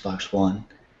an Xbox One.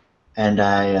 And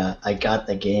I got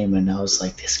the game, and I was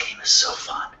like, this game is so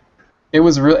fun. It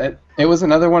was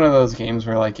another one of those games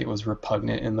where like it was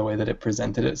repugnant in the way that it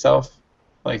presented itself.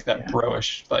 Like that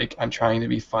bro-ish, like I'm trying to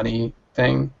be funny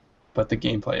thing, but the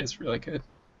gameplay is really good.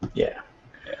 Yeah.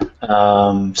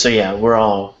 So yeah, we're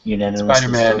all unanimously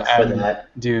Spider-Man for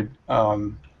that. Dude,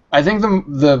 I think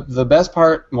the best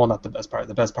part, well, not the best part,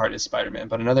 the best part is Spider-Man,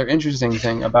 but another interesting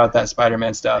thing about that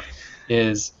Spider-Man stuff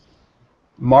is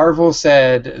Marvel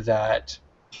said that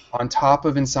on top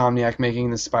of Insomniac making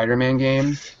the Spider-Man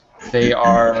game, they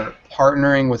are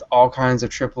partnering with all kinds of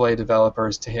AAA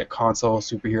developers to hit console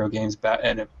superhero games back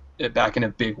in a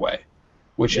big way.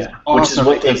 Which is awesome. Which is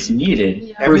what they've needed.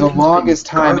 Yeah. For the longest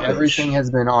time, everything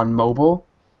has been on mobile.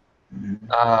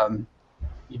 The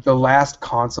last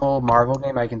console Marvel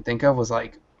game I can think of was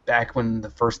like back when the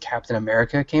first Captain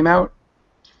America came out,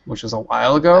 which was a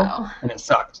while ago, and it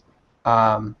sucked.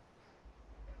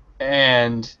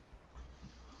 And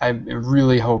I'm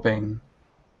really hoping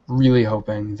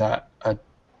that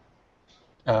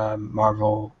a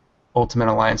Marvel Ultimate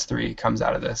Alliance 3 comes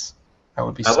out of this. I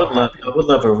would be so happy. I would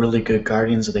love a really good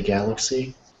Guardians of the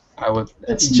Galaxy. I would.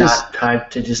 It's not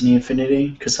tied to Disney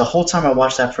Infinity, because the whole time I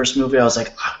watched that first movie, I was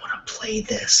like, I want to play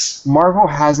this. Marvel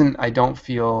hasn't. I don't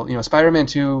feel. You know, Spider-Man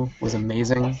 2 was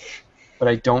amazing, but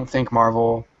I don't think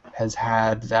Marvel has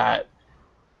had that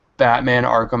Batman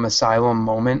Arkham Asylum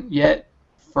moment yet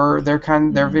for their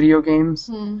video games.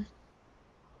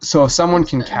 So if someone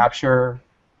can capture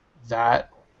that,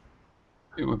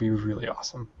 it would be really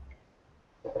awesome.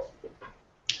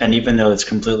 And even though it's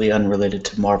completely unrelated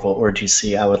to Marvel or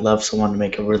DC, I would love someone to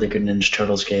make a really good Ninja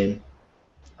Turtles game,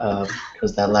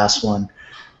 because that last one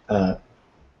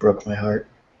broke my heart.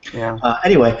 Yeah.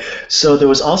 Anyway, so there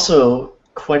was also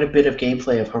quite a bit of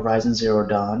gameplay of Horizon Zero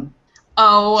Dawn.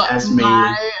 Oh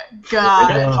my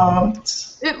god!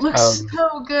 It looks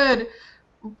so good.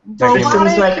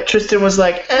 Tristan was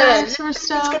like, it's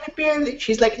gonna be.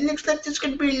 She's like, it looks like there's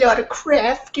gonna be a lot of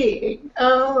crafting.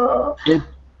 Oh. It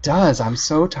does. I'm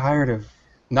so tired of.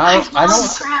 I love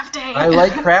crafting. I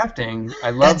like crafting.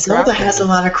 I love crafting. Zelda has a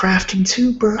lot of crafting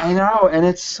too, bro. I know, and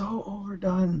it's so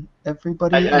overdone.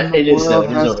 Everybody in the world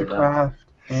has to craft,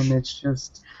 and it's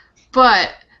just.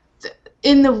 But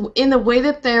in the way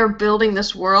that they're building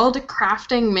this world,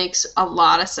 crafting makes a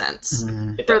lot of sense.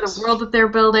 It For does. the world that they're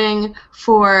building,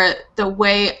 for the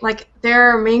way, like,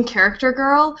 their main character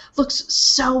girl looks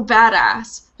so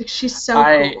badass. Like, she's so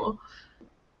cool.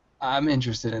 I'm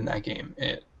interested in that game.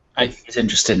 He's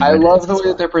interested in I Red love Dead the as way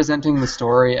well. that they're presenting the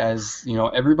story as,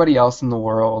 everybody else in the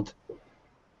world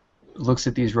looks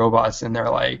at these robots and they're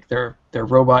like, they're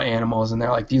robot animals, and they're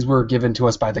like, these were given to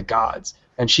us by the gods.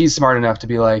 And she's smart enough to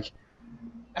be like,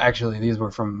 actually, these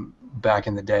were from back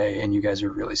in the day, and you guys are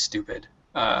really stupid.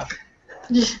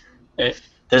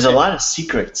 There's a lot of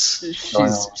secrets.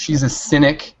 going on. She's a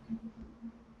cynic,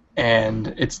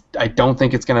 and I don't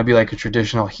think it's gonna be like a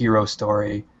traditional hero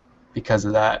story because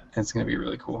of that. It's gonna be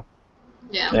really cool.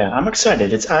 Yeah. Yeah, I'm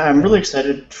excited. I'm really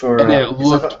excited for. And it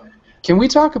looked. Can we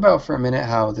talk about for a minute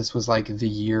how this was like the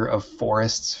year of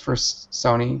forests for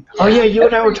Sony? Oh yeah, you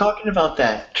and I were talking about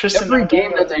that. Tristan, Every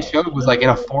game that they showed was like in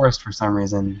a forest for some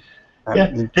reason.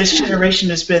 Yeah, this generation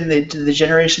has been the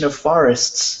generation of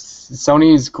forests.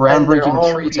 Sony's And they're groundbreaking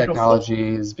all tree beautiful.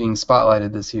 technology is being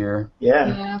spotlighted this year. Yeah,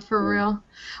 Yeah, for real.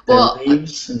 their Well,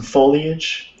 leaves and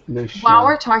foliage. while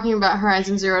we're talking about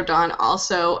Horizon Zero Dawn,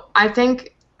 also, I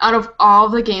think out of all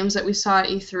the games that we saw at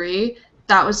E3,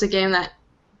 that was the game that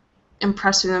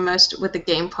impressed me the most with the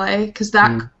gameplay, because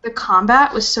the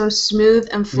combat was so smooth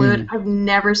and fluid. I've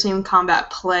never seen combat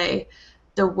play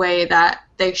the way that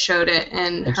they showed it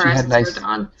in And Horizon Zero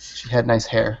Dawn. She had nice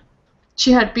hair.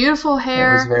 She had beautiful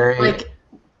hair. It was very. like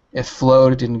It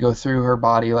flowed. It didn't go through her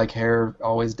body like hair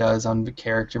always does on the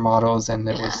character models, and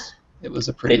it was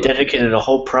a They pretty. dedicated a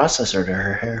whole processor to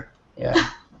her hair. Yeah,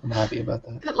 I'm happy about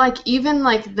that. But like even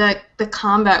like the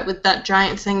combat with that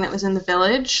giant thing that was in the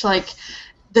village, like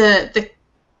the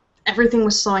everything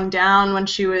was slowing down when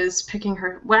she was picking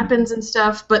her weapons and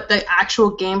stuff, but the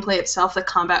actual gameplay itself, the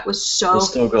combat was so It's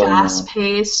still going on. fast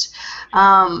paced.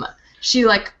 She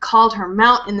like called her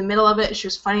mount in the middle of it. She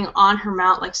was fighting on her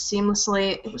mount like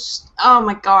seamlessly. It was, oh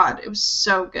my god, it was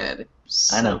so good.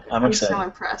 I know. I'm excited. so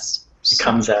impressed. It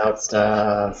comes out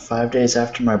 5 days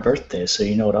after my birthday, so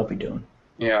you know what I'll be doing.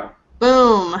 Yeah.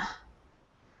 Boom.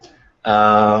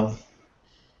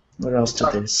 What else did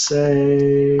they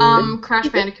say? Crash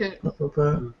Bandicoot.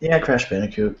 Yeah, Crash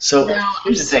Bandicoot. So No,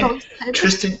 here's the I'm thing. so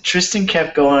excited. Tristan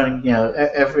kept going.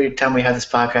 Every time we have this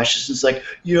podcast, Tristan's like,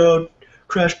 "Yo,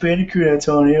 Crash Bandicoot,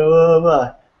 Antonio." Blah, blah,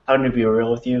 blah. I'm gonna be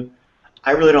real with you.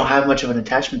 I really don't have much of an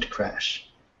attachment to Crash.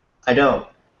 I don't.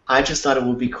 I just thought it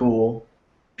would be cool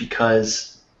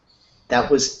because that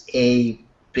was a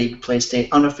big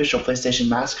unofficial PlayStation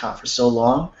mascot for so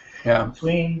long. Yeah.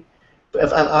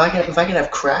 If I could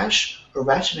have Crash or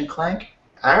Ratchet and Clank,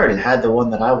 I already had the one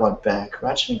that I want back.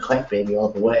 Ratchet and Clank, baby, all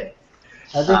the way.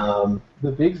 I think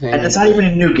the big thing. And it's not even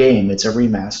a new game; it's a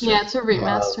remaster. Yeah, it's a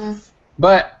remaster.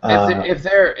 But Uh, if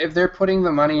they're putting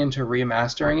the money into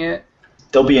remastering it,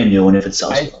 There'll be a new one if it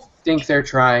sells I well. think they're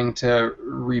trying to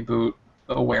reboot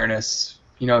awareness.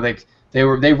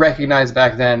 They recognized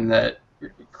back then that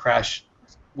Crash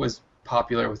was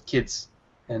popular with kids,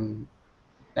 and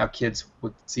now kids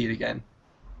would see it again.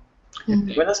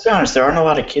 Mhm. But let's be honest, there aren't a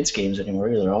lot of kids games anymore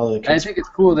either. All the And I kids. think it's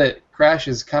cool that Crash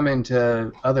is coming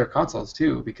to other consoles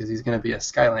too, because he's going to be a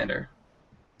Skylander.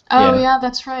 Oh Yeah. yeah,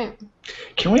 that's right.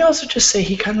 Can we also just say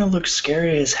he kind of looks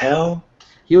scary as hell?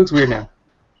 He looks weird now.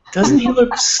 Doesn't he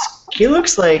look? He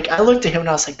looks like I looked at him and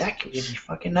I was like, that could give me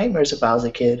fucking nightmares if I was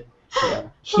a kid. Yeah.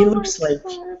 He looks like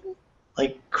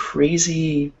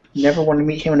crazy. Never want to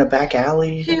meet him in a back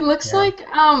alley. He looks Yeah. like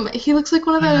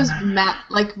one of those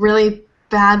like really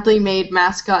badly made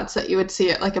mascots that you would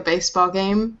see at like a baseball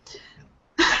game.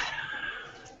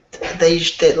 They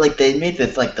made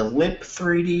the lip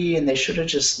 3D and they should have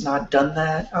just not done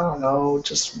that. I don't know,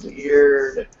 just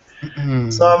weird.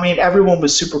 So I mean, everyone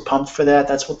was super pumped for that.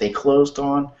 That's what they closed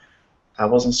on. I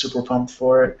wasn't super pumped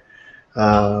for it.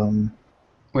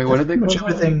 Wait, what did they pretty close much on?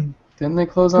 everything. Didn't they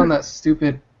close on that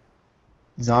stupid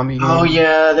zombie game? Oh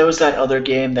yeah, there was that other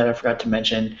game that I forgot to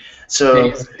mention.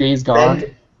 So Days Gone.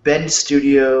 Bend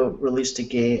Studio released a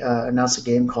game, announced a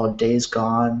game called Days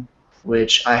Gone,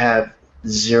 which I have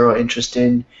zero interest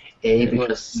in. A, It because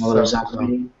looks it's another so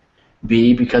zombie.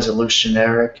 B, because it looks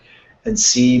generic. And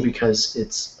C, because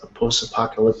it's a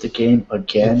post-apocalyptic game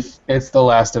again. It's The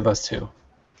Last of Us 2.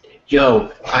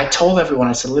 Yo, I told everyone,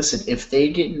 I said, listen, if they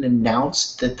didn't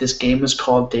announce that this game is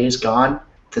called Days Gone,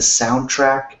 the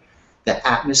soundtrack, the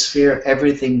atmosphere,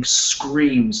 everything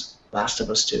screams Last of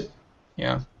Us 2.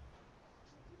 Yeah.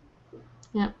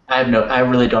 I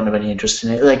really don't have any interest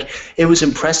in it. Like, it was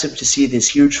impressive to see this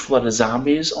huge flood of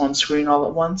zombies on screen all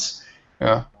at once.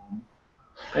 Yeah.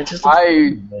 I just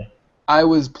I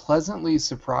was pleasantly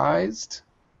surprised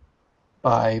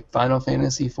by Final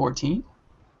Fantasy XIV.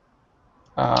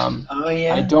 Oh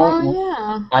yeah. I don't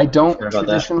yeah. Forgot about that.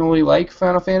 traditionally like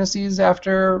Final Fantasies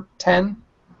after 10.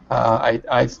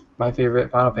 My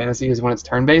favorite Final Fantasy is when it's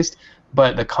turn-based,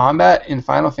 but the combat in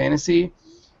Final Fantasy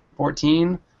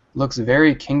 14 looks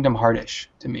very Kingdom Heartish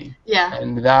to me, Yeah.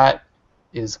 and that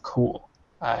is cool.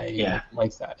 I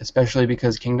like that, especially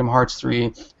because Kingdom Hearts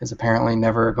 3 is apparently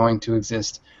never going to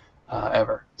exist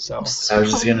ever. So I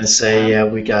was just gonna say, yeah,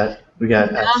 we got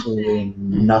absolutely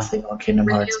nothing on Kingdom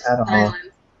Hearts at all.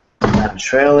 Not a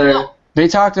trailer. they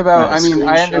talked about. Not a I mean,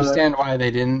 I screenshot. understand why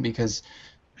they didn't, because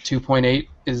 2.8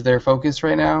 is their focus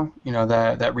right now. You know,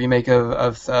 that remake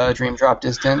of Dream Drop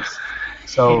Distance.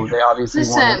 So they obviously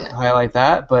want to highlight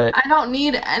that, but I don't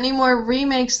need any more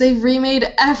remakes. They've remade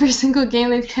every single game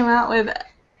they've come out with.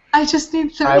 I just need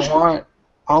 3.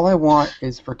 all I want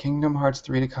is for Kingdom Hearts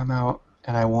 3 to come out,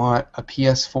 and I want a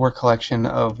PS4 collection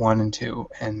of 1 and 2,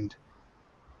 and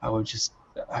I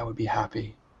would be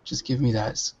happy. Just give me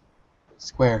that.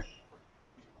 Square.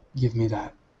 Give me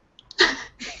that.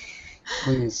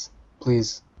 Please.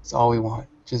 It's all we want.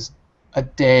 Just a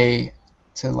day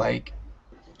to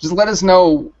just let us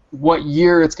know what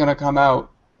year it's gonna come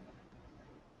out.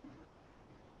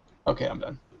 Okay, I'm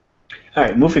done. All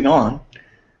right, moving on.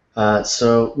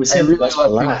 So we I saved really the best for love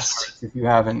Kingdom last. Hearts, if you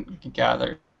haven't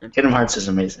gathered. Kingdom Hearts is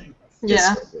amazing. It's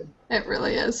Yeah, so good. it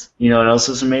really is. You know what else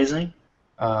is amazing?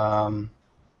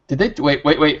 Did they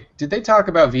wait? Did they talk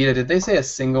about Vita? Did they say a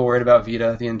single word about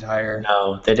Vita the entire?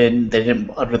 No, they didn't. They didn't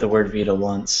utter the word Vita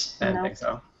once, I didn't No. think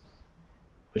so.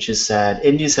 which is sad.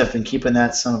 Indies have been keeping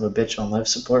that son of a bitch on life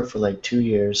support for like 2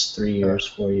 years, 3 years,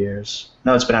 4 years.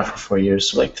 No, it's been out for 4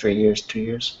 years, so like 3 years, 2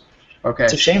 years. Okay,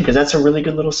 It's a shame because that's a really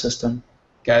good little system.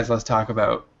 guys, let's talk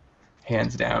about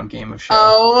hands down Game of Show.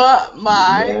 Oh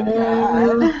my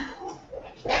Yeah.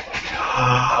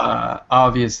 god.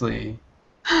 Obviously,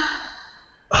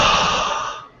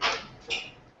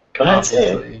 Go ahead,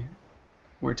 say it. obviously,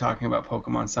 we're talking about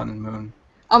Pokemon Sun and Moon.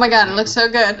 Oh my god, it looks so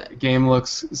good. The game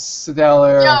looks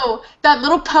stellar. Yo, that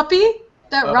little puppy,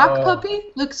 that rock Oh. puppy,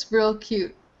 looks real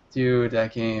cute. Dude,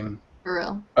 that game. For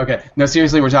real. Okay, no,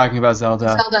 seriously, we're talking about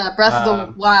Zelda. Zelda, Breath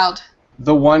of the Wild.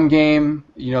 The one game,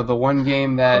 the one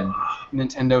game that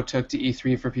Nintendo took to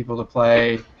E3 for people to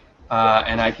play,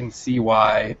 and I can see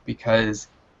why, because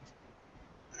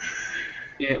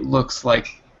it looks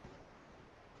like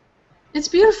It's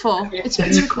beautiful. It's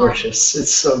It's beautiful. gorgeous.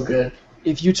 It's so good.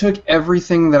 if you took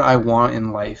everything that I want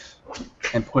in life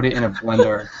and put it in a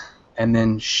blender and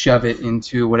then shove it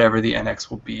into whatever the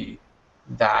NX will be,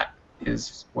 that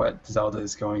is what Zelda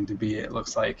is going to be, it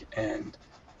looks like. And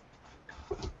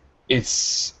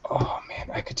it's, oh man,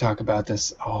 I could talk about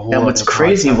this a whole And what's other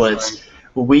crazy podcast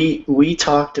was we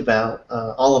talked about,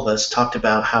 all of us talked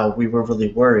about how we were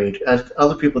really worried.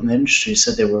 Other people in the industry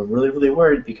said they were really, really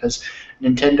worried because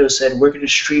Nintendo said, we're going to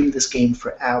stream this game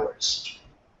for hours.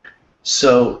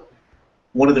 So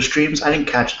one of the streams, I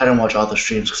didn't watch all the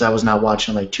streams because I was not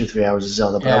watching like 2-3 hours of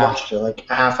Zelda, but I Yeah. watched like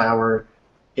a half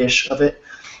hour-ish of it.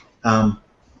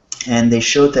 And they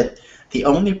showed that the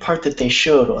only part that they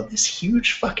showed on this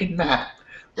huge fucking map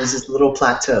was this little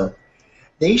plateau.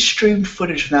 They streamed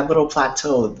footage from that little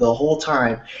plateau the whole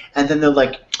time, and then they're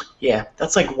like, yeah,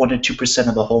 that's like 1 to 2%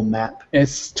 of the whole map.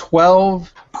 It's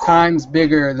 12 times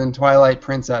bigger than Twilight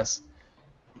Princess.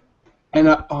 And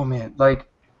oh man,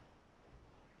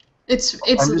 It's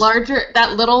I'm just- larger.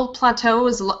 That little plateau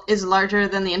is larger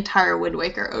than the entire Wind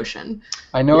Waker ocean.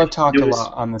 I know Yeah, I've talked it a was-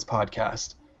 lot on this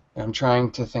podcast, and I'm trying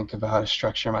to think of how to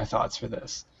structure my thoughts for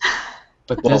this.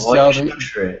 But Well, this why you Zelda,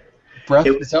 structure it? Breath,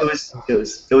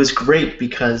 It was great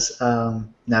because now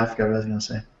I forgot what I was gonna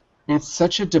say. it's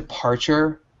such a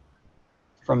departure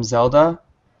from Zelda,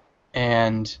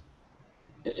 and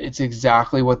it's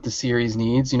exactly what the series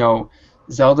needs.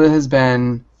 Zelda has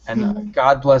been, and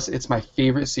God bless, it's my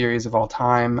favorite series of all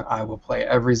time. I will play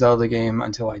every Zelda game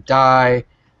until I die.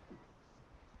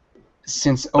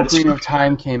 Since But it's- Ocarina of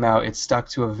Time came out, it's stuck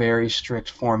to a very strict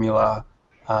formula,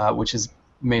 which is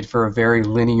made for a very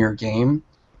linear game.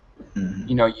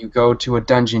 Mhm. You go to a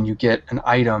dungeon, you get an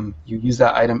item, you use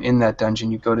that item in that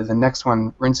dungeon, you go to the next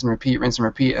one, rinse and repeat,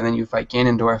 and then you fight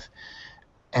Ganondorf.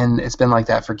 And it's been like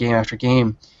that for game after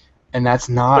game. And that's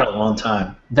For a not long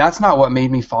time. what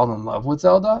made me fall in love with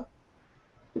Zelda.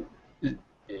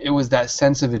 It was that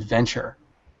sense of adventure.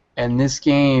 And this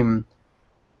game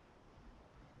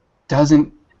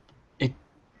doesn't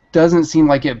seem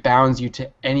like it bounds you to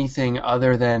anything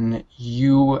other than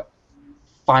you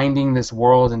finding this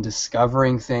world and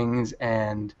discovering things,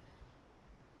 and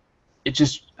it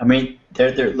just I mean,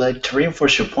 they're like, to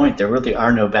reinforce your point, there really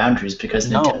are no boundaries because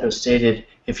No. Nintendo stated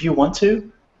if you want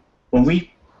to, when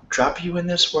we drop you in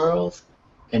this world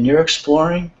and you're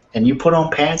exploring and you put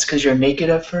on pants because you're naked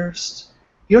at first,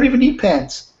 you don't even need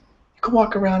pants. You can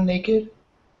walk around naked,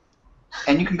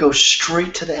 and you can go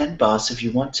straight to the end boss if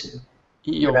you want to.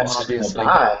 You'll That's obviously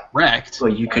die, get wrecked.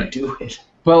 but you could do it.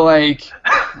 But like,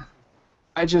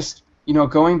 I just,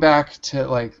 going back to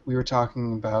like we were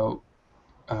talking about.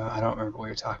 I don't remember what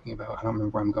you're talking about. I don't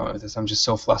remember where I'm going with this. I'm just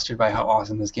so flustered by how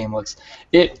awesome this game looks.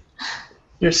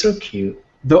 You're so cute.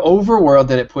 The overworld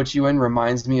that it puts you in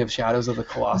reminds me of Shadows of the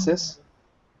Colossus,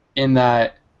 in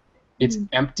that it's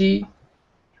empty,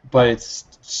 but it's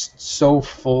so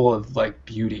full of like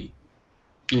beauty.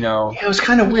 Yeah, it was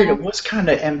kind of weird. It was kind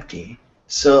of empty.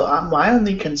 So my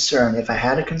only concern, if I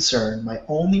had a concern, my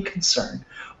only concern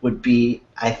would be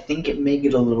I think it may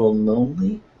get a little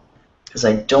lonely. Because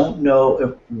I don't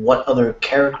know what other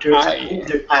characters.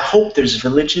 I hope there's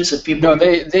villages of people. No,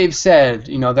 they've said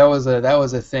that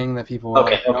was a thing that people.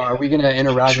 Okay. Are we gonna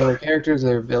interact with other characters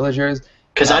or villagers?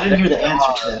 Because I didn't hear the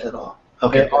answer to that at all.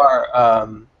 Okay. There are.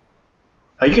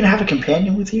 Are you gonna have a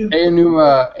companion with you?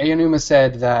 Aonuma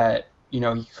said that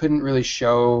you couldn't really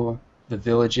show the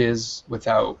villages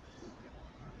without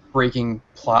breaking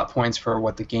plot points for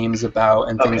what the game's about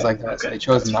and things like that. So they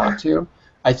chose not to.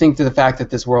 I think that the fact that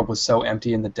this world was so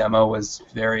empty in the demo was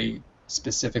very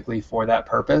specifically for that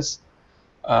purpose,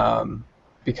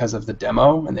 because of the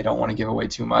demo, and they don't want to give away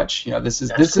too much. This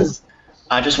is.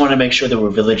 I just want to make sure there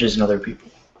were villages and other people.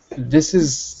 This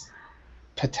is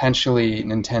potentially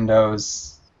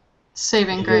Nintendo's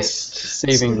saving grace.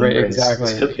 Saving grace,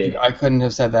 exactly. I couldn't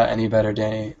have said that any better,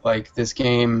 Danny. Like, this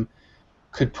game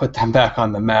could put them back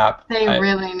on the map. They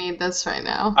really need this right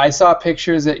now. I saw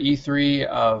pictures at E3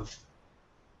 of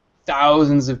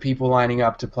thousands of people lining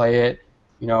up to play it.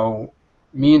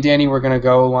 Me and Danny were going to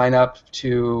go line up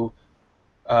to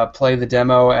play the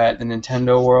demo at the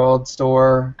Nintendo World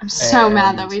store. I'm so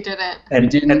mad that we didn't.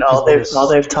 And all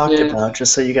they've talked about,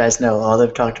 just so you guys know, all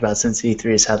they've talked about since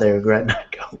E3 is how they regret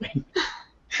not going.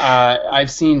 I've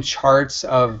seen charts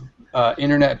of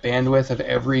internet bandwidth of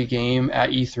every game at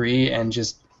E3, and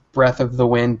just Breath of the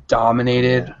Wind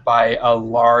dominated by a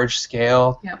large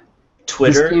scale. Yep.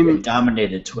 Twitter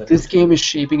dominated Twitter. This game is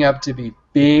shaping up to be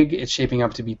big. It's shaping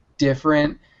up to be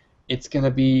different. It's going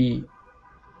to be...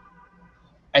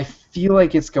 I feel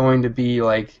like it's going to be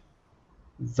like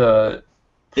the...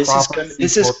 This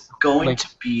is going to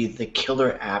be the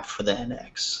killer app for the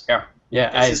NX.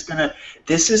 Yeah.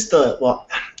 This is the... Well,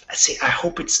 see, I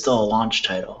hope it's still a launch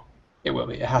title. It will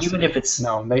be. It has to be. Even if it's...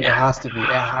 No, it has to be. It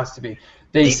has to be.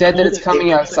 They said that it's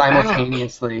coming out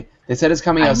simultaneously. They said it's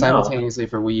coming out simultaneously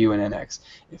for Wii U and NX.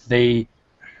 If they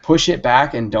push it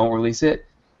back and don't release it,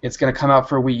 it's going to come out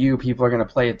for Wii U. People are going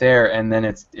to play it there, and then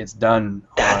it's done.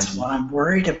 That's what I'm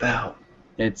worried about.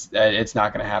 It's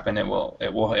not going to happen. It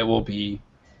will be.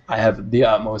 I have the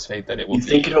utmost faith that it will. You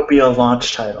think it'll be a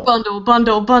launch title? Bundle.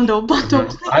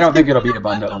 I don't think it'll be a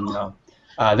bundle. No.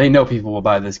 They know people will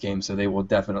buy this game, so they will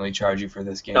definitely charge you for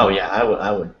this game. Oh yeah,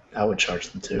 I would charge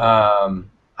them too.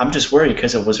 I'm just worried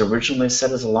because it was originally set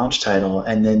as a launch title,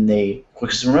 and then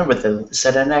because remember the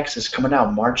set NX is coming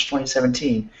out March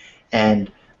 2017,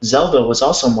 and Zelda was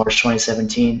also March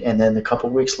 2017, and then a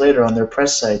couple weeks later on their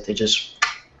press site they just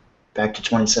back to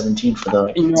 2017 for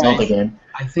the Zelda game.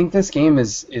 I think this game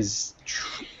is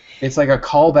it's like a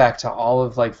callback to all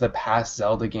of like the past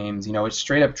Zelda games. It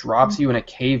straight up drops you in a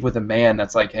cave with a man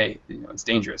that's like, hey, it's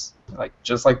dangerous. Like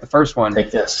just like the first one. Take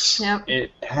this. Yep.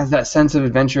 It has that sense of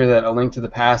adventure that A Link to the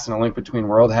Past and A Link Between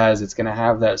Worlds has. It's gonna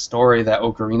have that story that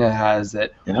Ocarina has,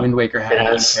 that Wind Waker had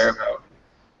and care about.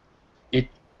 It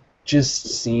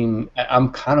just seemed.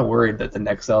 I'm kind of worried that the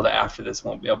next Zelda after this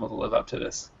won't be able to live up to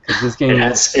this, because this game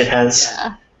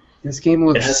This game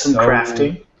looks some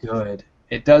crafting. Good.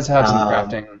 It does have some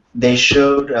crafting. They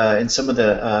showed in some of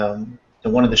the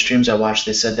one of the streams I watched.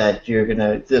 They said that you're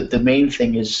gonna the main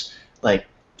thing is like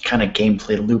kind of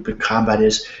gameplay loop in combat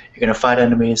is you're gonna fight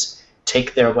enemies,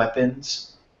 take their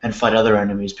weapons, and fight other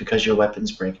enemies because your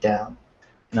weapons break down.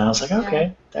 And I was like,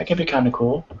 okay, that could be kind of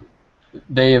cool.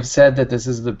 They have said that this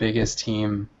is the biggest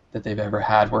team that they've ever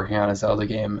had working on a Zelda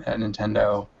game at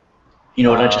Nintendo. You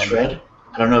know what I just read?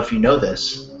 I don't know if you know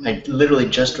this. I literally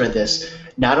just read this.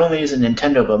 Not only is it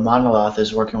Nintendo, but Monolith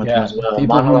is working with them as well.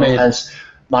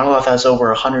 Monolith has over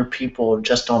 100 people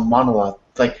just on Monolith.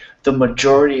 Like, the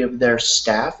majority of their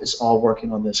staff is all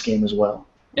working on this game as well.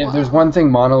 If there's one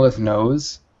thing Monolith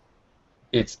knows,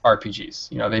 it's RPGs.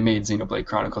 They made Xenoblade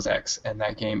Chronicles X, and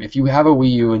that game. If you have a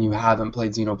Wii U and you haven't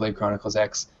played Xenoblade Chronicles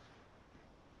X,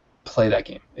 play that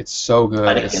game. It's so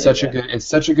good. It's such a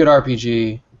good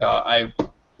RPG.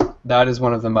 That is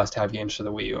one of the must-have games for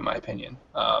the Wii U, in my opinion.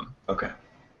 Okay.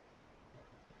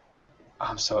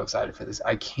 I'm so excited for this.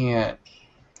 I can't.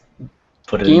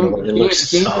 Put it Game in the it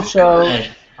looks game so to show.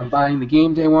 good. I'm buying the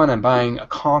game day one. I'm buying a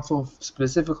console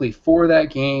specifically for that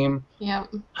game.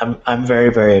 Yep. I'm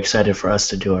very, very excited for us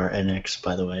to do our NX,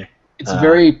 by the way. It's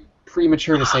very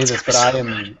premature to say it's this, gonna but be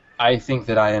so good. I think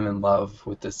that I am in love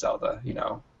with this Zelda. You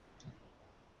know,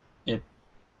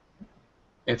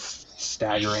 it's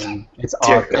staggering. It's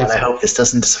Dear awesome. God, I hope this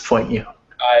doesn't disappoint you.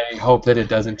 I hope that it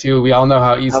doesn't too. We all know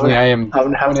how easily I am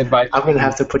disappointed by. I'm gonna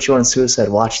have to put you on a suicide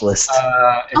watch list.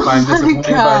 If I'm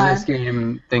disappointed by this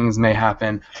game, things may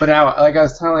happen. But now, like I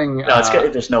was telling, No, it's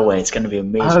good. There's no way. It's gonna be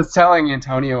amazing. I was telling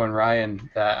Antonio and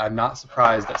Ryan that I'm not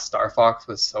surprised that Star Fox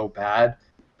was so bad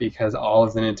because all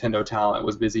of the Nintendo talent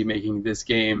was busy making this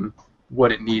game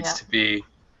what it needs to be,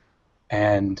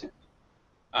 and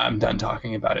I'm done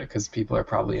talking about it because people are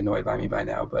probably annoyed by me by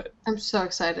now. But I'm so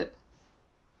excited.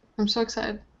 I'm so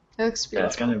excited. It looks Yeah, beautiful.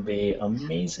 it's gonna be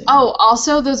amazing. Oh,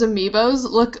 also those amiibos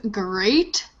look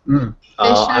great. I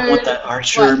want that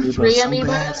Archer What, amiibo 3 so amiibos?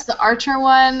 bad. The Archer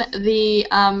one, the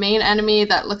main enemy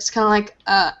that looks kind of like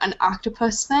an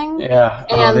octopus thing, yeah,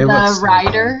 and they look the so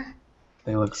rider. good.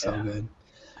 They look so good.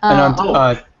 Um,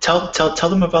 And Tell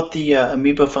them about the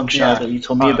amiibo functionality that you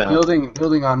told me about.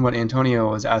 building on what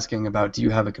Antonio was asking about, do you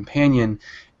have a companion?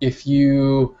 If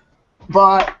you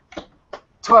bought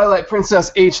Twilight Princess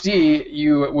HD,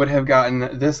 you would have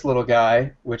gotten this little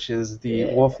guy, which is the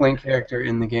Wolf Link character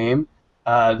in the game.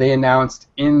 They announced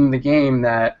in the game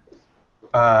that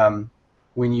so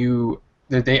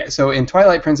in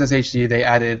Twilight Princess HD they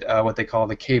added what they call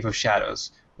the Cave of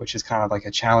Shadows, which is kind of like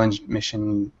a challenge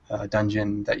mission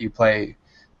dungeon that you play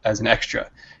as an extra.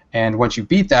 And once you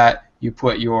beat that, you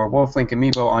put your Wolf Link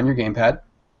amiibo on your gamepad.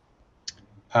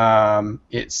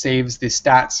 It saves the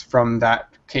stats from that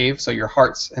cave, so your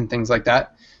hearts and things like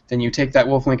that. Then you take that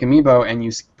Wolf Link amiibo and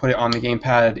you put it on the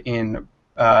gamepad in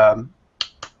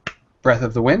Breath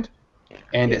of the Wind,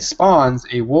 and it spawns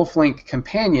a Wolf Link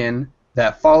companion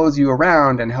that follows you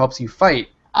around and helps you fight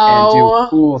and do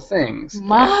cool things.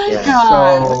 My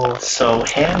God! So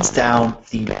hands down,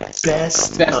 the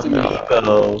best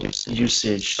amiibo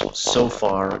usage so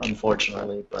far,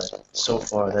 unfortunately, but so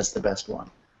far that's the best one.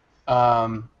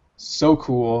 So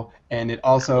cool, and it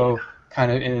also kind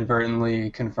of inadvertently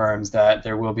confirms that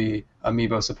there will be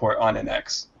amiibo support on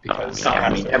NX because I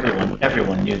mean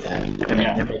everyone knew that. I mean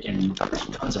they're making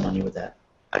tons of money with that.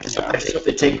 I just hope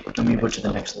they take amiibo to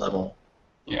the next level.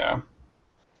 Yeah.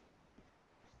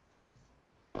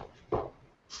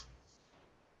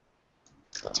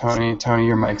 Tony,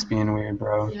 your mic's being weird,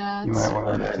 bro. Yeah, You might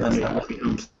want to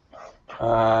fix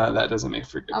that. That doesn't make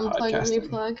for good unplug and podcasting.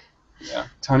 replug. Yeah,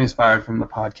 Tony's fired from the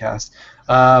podcast.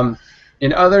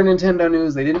 In other Nintendo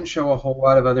news, they didn't show a whole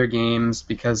lot of other games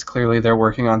because clearly they're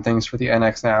working on things for the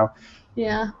NX now.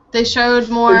 Yeah, they showed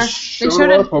more. They showed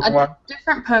a a Pokemon.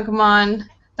 different Pokemon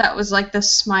that was like the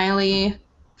smiley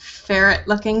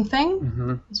ferret-looking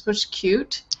thing, which was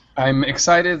cute. I'm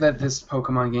excited that this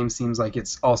Pokemon game seems like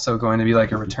it's also going to be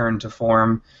like a return to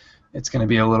form. It's going to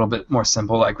be a little bit more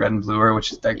simple, like Red and Blue,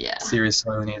 which that series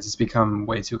sorely needs. It's become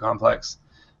way too complex.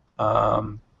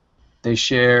 They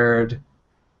shared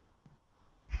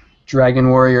Dragon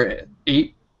Warrior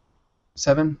 8,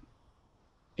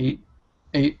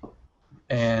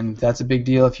 and that's a big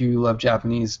deal if you love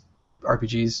Japanese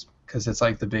RPGs because it's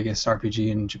like the biggest RPG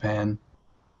in Japan.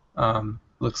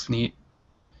 Looks neat.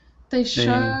 They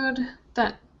showed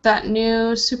that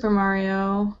new Super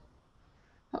Mario.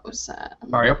 What was that?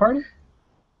 Mario Party?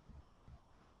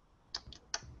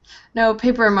 No,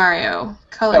 Paper Mario.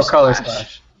 Color Color Splash.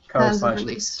 Splash. Color Hasn't Splash.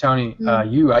 released. Tony,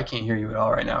 I can't hear you at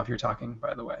all right now if you're talking,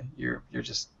 by the way. You're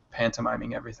just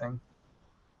pantomiming everything.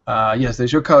 Yes, they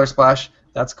show Color Splash.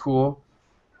 That's cool.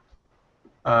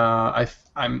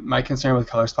 My concern with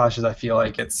Color Splash is I feel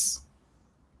like it's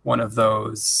one of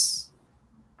those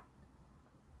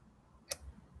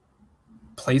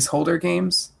placeholder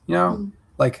games, you know?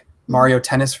 Like Mario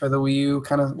Tennis for the Wii U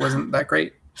kind of wasn't that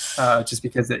great. Just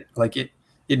because it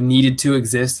needed to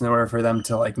exist in order for them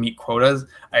to like meet quotas.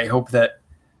 I hope that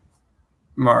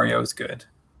Mario's good.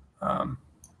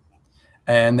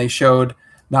 And they showed,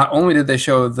 not only did they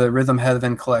show the Rhythm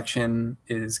Heaven collection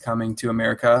is coming to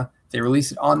America, they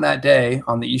released it on that day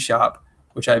on the eShop,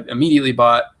 which I immediately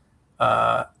bought,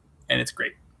 and it's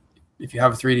great. If you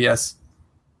have a 3DS,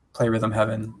 play Rhythm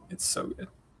Heaven. It's so good.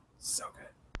 So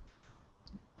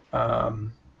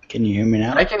good. Can you hear me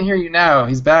now? I can hear you now.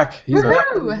 He's back. He's back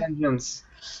Woohoo! with vengeance.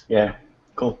 Yeah,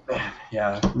 cool.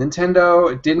 Yeah,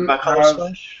 Nintendo didn't About Color have...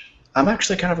 Splash? I'm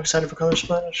actually kind of excited for Color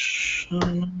Splash.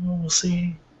 We'll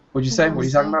see. What'd you say? What are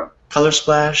you talking about? Color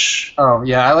Splash. Oh,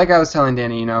 yeah, like I was telling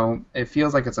Danny, it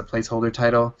feels like it's a placeholder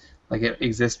title. Like it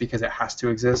exists because it has to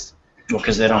exist. Well,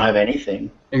 because they don't have anything.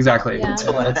 Exactly. Yeah.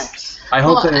 Until X. I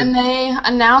hope that. And they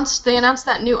announced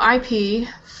that new IP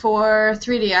for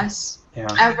 3DS, Yeah.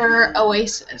 Ever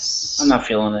Oasis. I'm not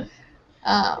feeling it.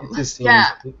 It just seems. Yeah.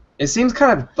 It seems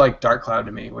kind of like Dark Cloud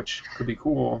to me, which could be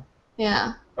cool.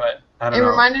 Yeah. But I It don't know.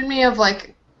 reminded me of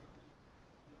like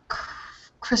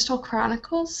Crystal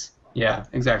Chronicles. Yeah,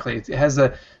 exactly. It has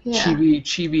the Yeah.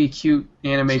 chibi cute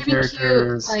anime Chibi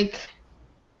characters. cute, like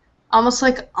almost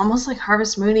like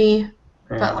Harvest Moon, Yeah.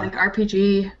 but like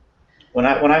RPG. When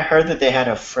I heard that they had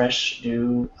a fresh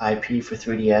new IP for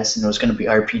 3DS and it was going to be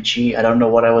RPG, I don't know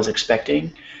what I was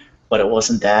expecting, but it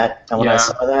wasn't that. And when I Yeah.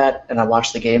 saw that and I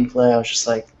watched the gameplay, I was just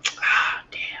like,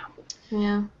 damn.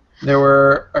 Yeah. There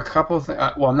were a couple of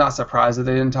well, I'm not surprised that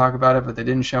they didn't talk about it, but they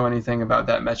didn't show anything about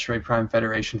that Metroid Prime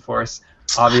Federation Force,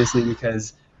 obviously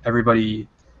because everybody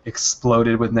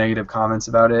exploded with negative comments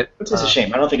about it. Which is a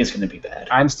shame. I don't think it's going to be bad.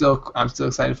 I'm still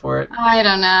excited for it. I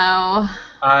don't know.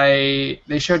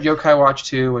 They showed Yokai Watch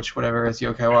 2, which whatever is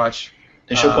Yokai Watch.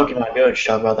 They showed Pokemon Go. Did you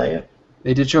talk about that yet?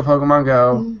 They did show Pokemon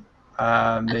Go.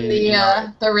 And They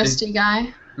the wristy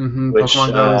guy. Which,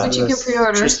 Pokemon Go is Which you can this-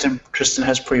 pre-order. Tristan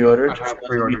has pre-ordered. I have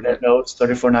pre-ordered it. No, it's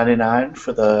 $34.99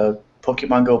 for the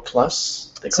Pokemon Go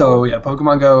Plus. They call So it. yeah,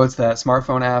 Pokemon Go. It's that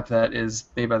smartphone app that is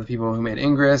made by the people who made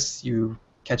Ingress. You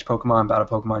catch Pokemon, battle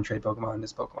Pokemon, trade Pokemon,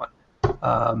 this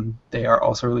Pokemon. They are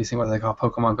also releasing what they call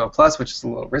Pokemon Go Plus, which is a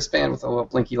little wristband with a little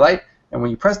blinky light. And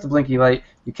when you press the blinky light,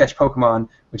 you catch Pokemon,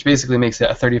 which basically makes it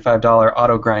a $35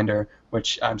 auto grinder,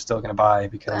 which I'm still going to buy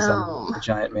because I'm a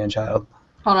giant man-child.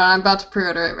 Hold on, I'm about to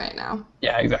pre-order it right now.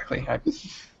 Yeah, exactly.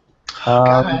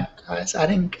 Guys, I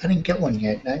didn't get one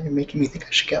yet. Now you're making me think I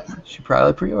should get one. Should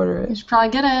probably pre-order You it. should probably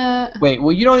get it. Wait,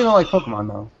 well, you don't even like Pokemon,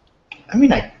 though. I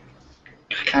mean, I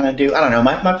kind of do. I don't know.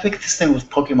 My biggest thing with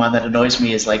Pokemon that annoys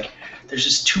me is like there's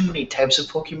just too many types of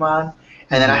Pokemon,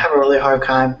 and then I have a really hard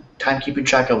time keeping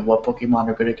track of what Pokemon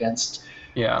are good against,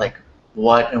 Yeah. like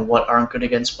what and what aren't good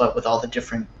against what with all the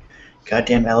different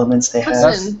goddamn elements they have.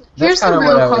 Listen, That's here's the kinda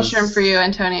what I real was- question for you,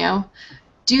 Antonio.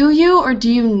 Do you or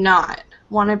do you not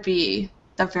want to be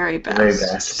the very best? The very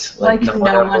best. Like no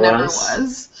one ever was.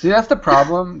 was. See, that's the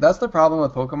problem. That's the problem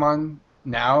with Pokemon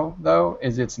now, though,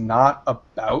 is it's not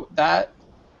about that.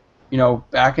 You know,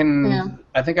 back in, Yeah.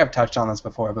 I think I've touched on this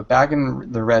before, but back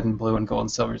in the Red and Blue and Gold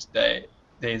and Silver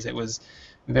days, it was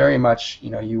very much, you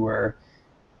know, you were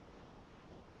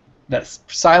that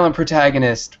silent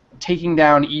protagonist taking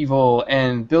down evil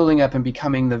and building up and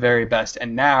becoming the very best.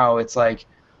 And now it's like,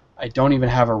 I don't even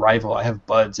have a rival. I have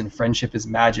buds, and friendship is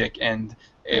magic, and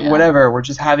whatever. We're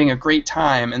just having a great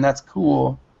time, and that's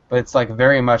cool. But it's like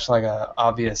very much like a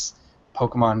obvious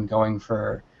Pokemon going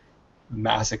for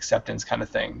mass acceptance kind of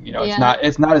thing. You know,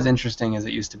 it's not as interesting as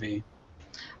it used to be.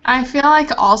 I feel like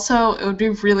also it would be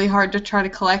really hard to try to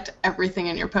collect everything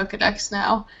in your Pokedex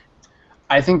now.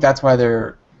 I think that's why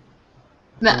they're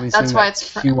That's releasing why that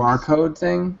it's QR code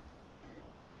thing.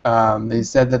 They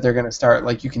said that they're going to start,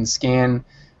 like, you can scan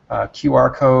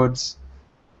QR codes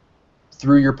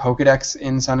through your Pokedex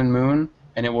in Sun and Moon,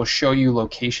 and it will show you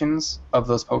locations of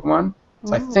those Pokemon.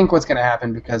 So I think what's going to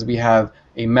happen, because we have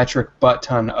a metric butt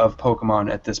ton of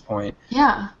Pokemon at this point,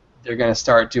 Yeah. they're going to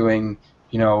start doing,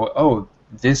 you know, oh,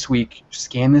 this week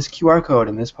scan this QR code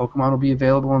and this Pokemon will be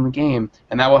available in the game,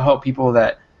 and that will help people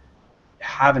that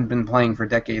haven't been playing for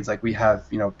decades like we have,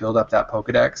 you know, build up that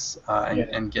Pokedex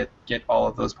and get all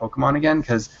of those Pokemon again,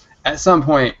 because at some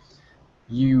point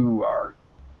you are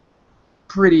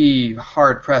pretty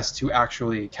hard pressed to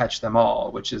actually catch them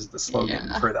all, which is the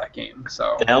slogan for that game.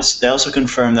 So They also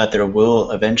confirmed that there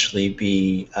will eventually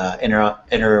be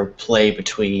interplay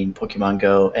between Pokemon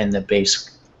Go and the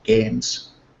base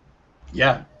games.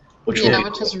 yeah, Which will be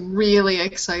Which cool. is really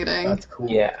exciting. that's cool.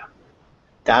 Yeah.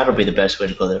 That'll be the best way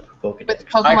to build up a Pokedex. With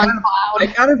Pokemon I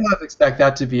Cloud. kind of half expect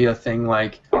that to be a thing.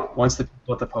 Like, once the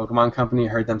people at the Pokemon Company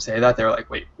heard them say that, they were like,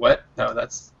 "Wait, what? No,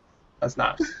 that's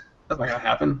not gonna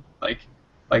happen."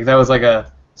 Like that was like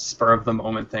a spur of the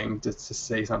moment thing to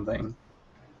say something.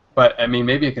 But I mean,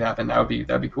 maybe it could happen. That'd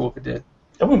be cool if it did.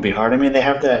 That wouldn't be hard. I mean, they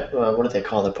have that, what do they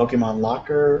call it, Pokemon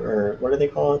Locker, or what do they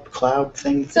call it, Cloud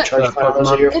thing that they charge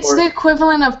 $5 a year It's for? the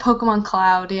equivalent of Pokemon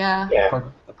Cloud, yeah. Yeah,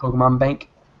 The Pokemon Bank.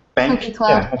 Bank. PokeCloud.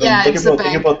 Yeah, I mean, Yeah, they it's could the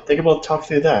both, bank. they could both talk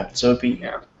through that. So it'd be,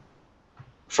 Yeah.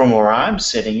 from where I'm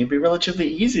sitting, it'd be relatively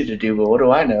easy to do, but what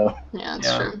do I know? Yeah, it's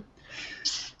Yeah. true.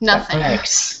 Nothing.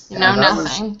 Thanks. You know, that was-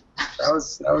 nothing. That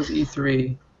was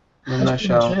E3 in a That's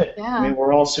nutshell. pretty much it. Yeah. I mean,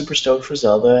 we're all super stoked for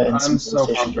Zelda and some I'm so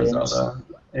PlayStation pumped for games. Zelda.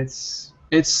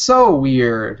 It's so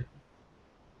weird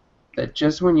that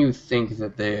just when you think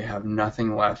that they have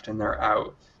nothing left and they're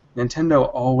out, Nintendo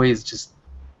always just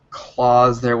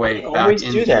claws their way They back always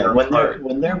into do that your heart.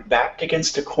 when they're backed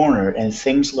against a corner and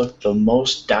things look the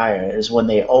most dire is when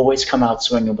they always come out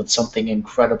swinging with something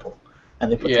incredible,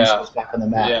 and they put themselves back on the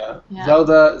map. Yeah.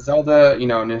 Zelda, you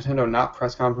know, Nintendo not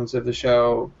press conference of the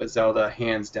show, but Zelda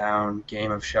hands down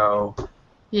game of show.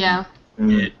 Yeah.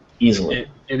 Easily.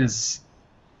 It is.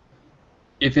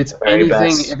 If it's Very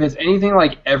anything, best. if it's anything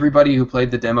like everybody who played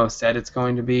the demo said it's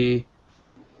going to be,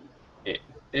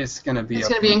 it's going to be. It's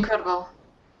going to be incredible.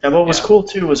 And what was Yeah. cool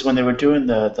too was when they were doing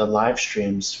the live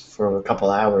streams for a couple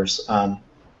hours,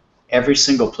 every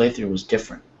single playthrough was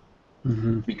different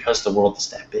Mhm. because the world is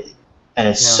that big, and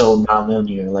it's Yeah. so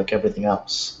non-linear like everything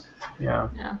else. Yeah.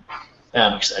 Yeah.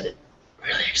 I'm excited,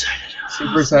 really excited.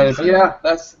 Super excited. But yeah,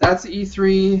 that's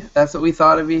E3. That's what we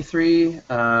thought of E3.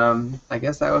 I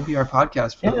guess that would be our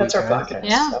podcast for Yeah, the that's week, our guys. podcast.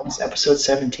 Yeah. That was episode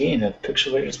 17 of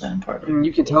Pixel Raiders Land Party. And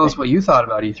you can tell us what you thought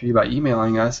about E3 by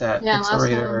emailing us at Yeah, let us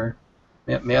pixelraider,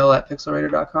 mail at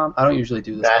pixelraider.com. I don't usually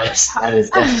do this. That is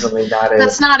definitely not it.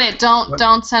 That's not it. What-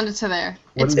 Don't send it to there.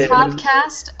 what It's is it?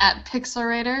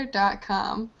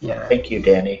 podcast@pixelraider.com. Yeah. Thank you,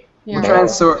 Danny. We'll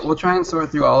try and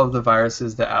sort through all of the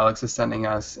viruses that Alex is sending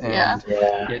us. And Yeah.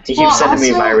 Yeah, It's- he Well, keeps sending me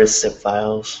also- virus zip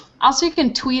files. Also, you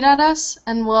can tweet at us,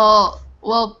 and we'll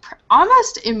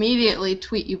almost immediately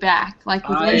tweet you back, like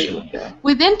Yeah.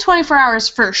 within 24 hours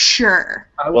for sure.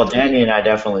 Well, Danny and I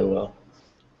definitely will.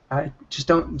 I just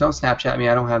don't Snapchat me.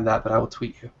 I don't have that, but I will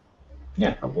tweet you.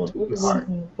 Yeah, we'll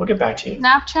get back to you.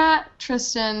 Snapchat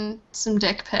Tristan some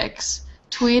dick pics.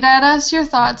 Tweet at us your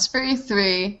thoughts for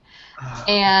E3,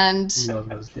 and You know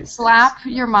those days. slap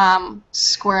your mom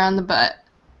square on the butt.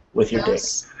 With your dick.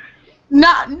 Those-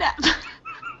 No.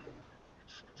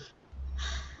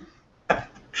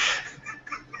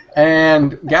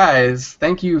 And guys,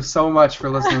 thank you so much for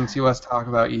listening to us talk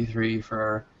about E3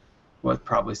 for what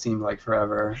probably seemed like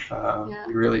forever. Yeah.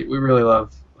 We really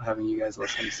love having you guys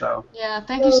listen. So Yeah,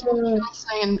 thank you so much for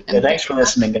listening. Yeah, thanks for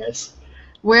listening, guys.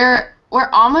 We're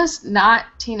almost not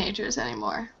teenagers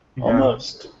anymore. yeah,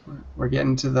 Almost. we're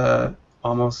getting to the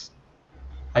almost.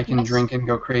 I can Yes. drink and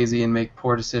go crazy and make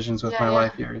poor decisions with Yeah, my yeah.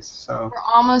 life years. So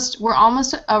We're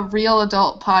almost a real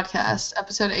adult podcast.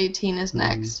 Episode 18 is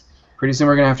next. pretty soon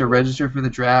we're gonna have to register for the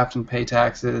draft and pay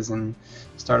taxes and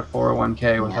start a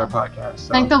 401k with Yeah. our podcast.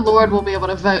 So. Thank the Lord we'll be able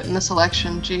to vote in this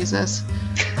election, Jesus.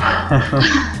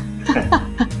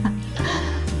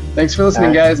 Thanks for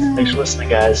listening, guys. Thanks for listening,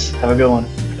 guys. Have a good one.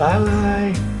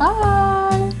 Bye. Bye.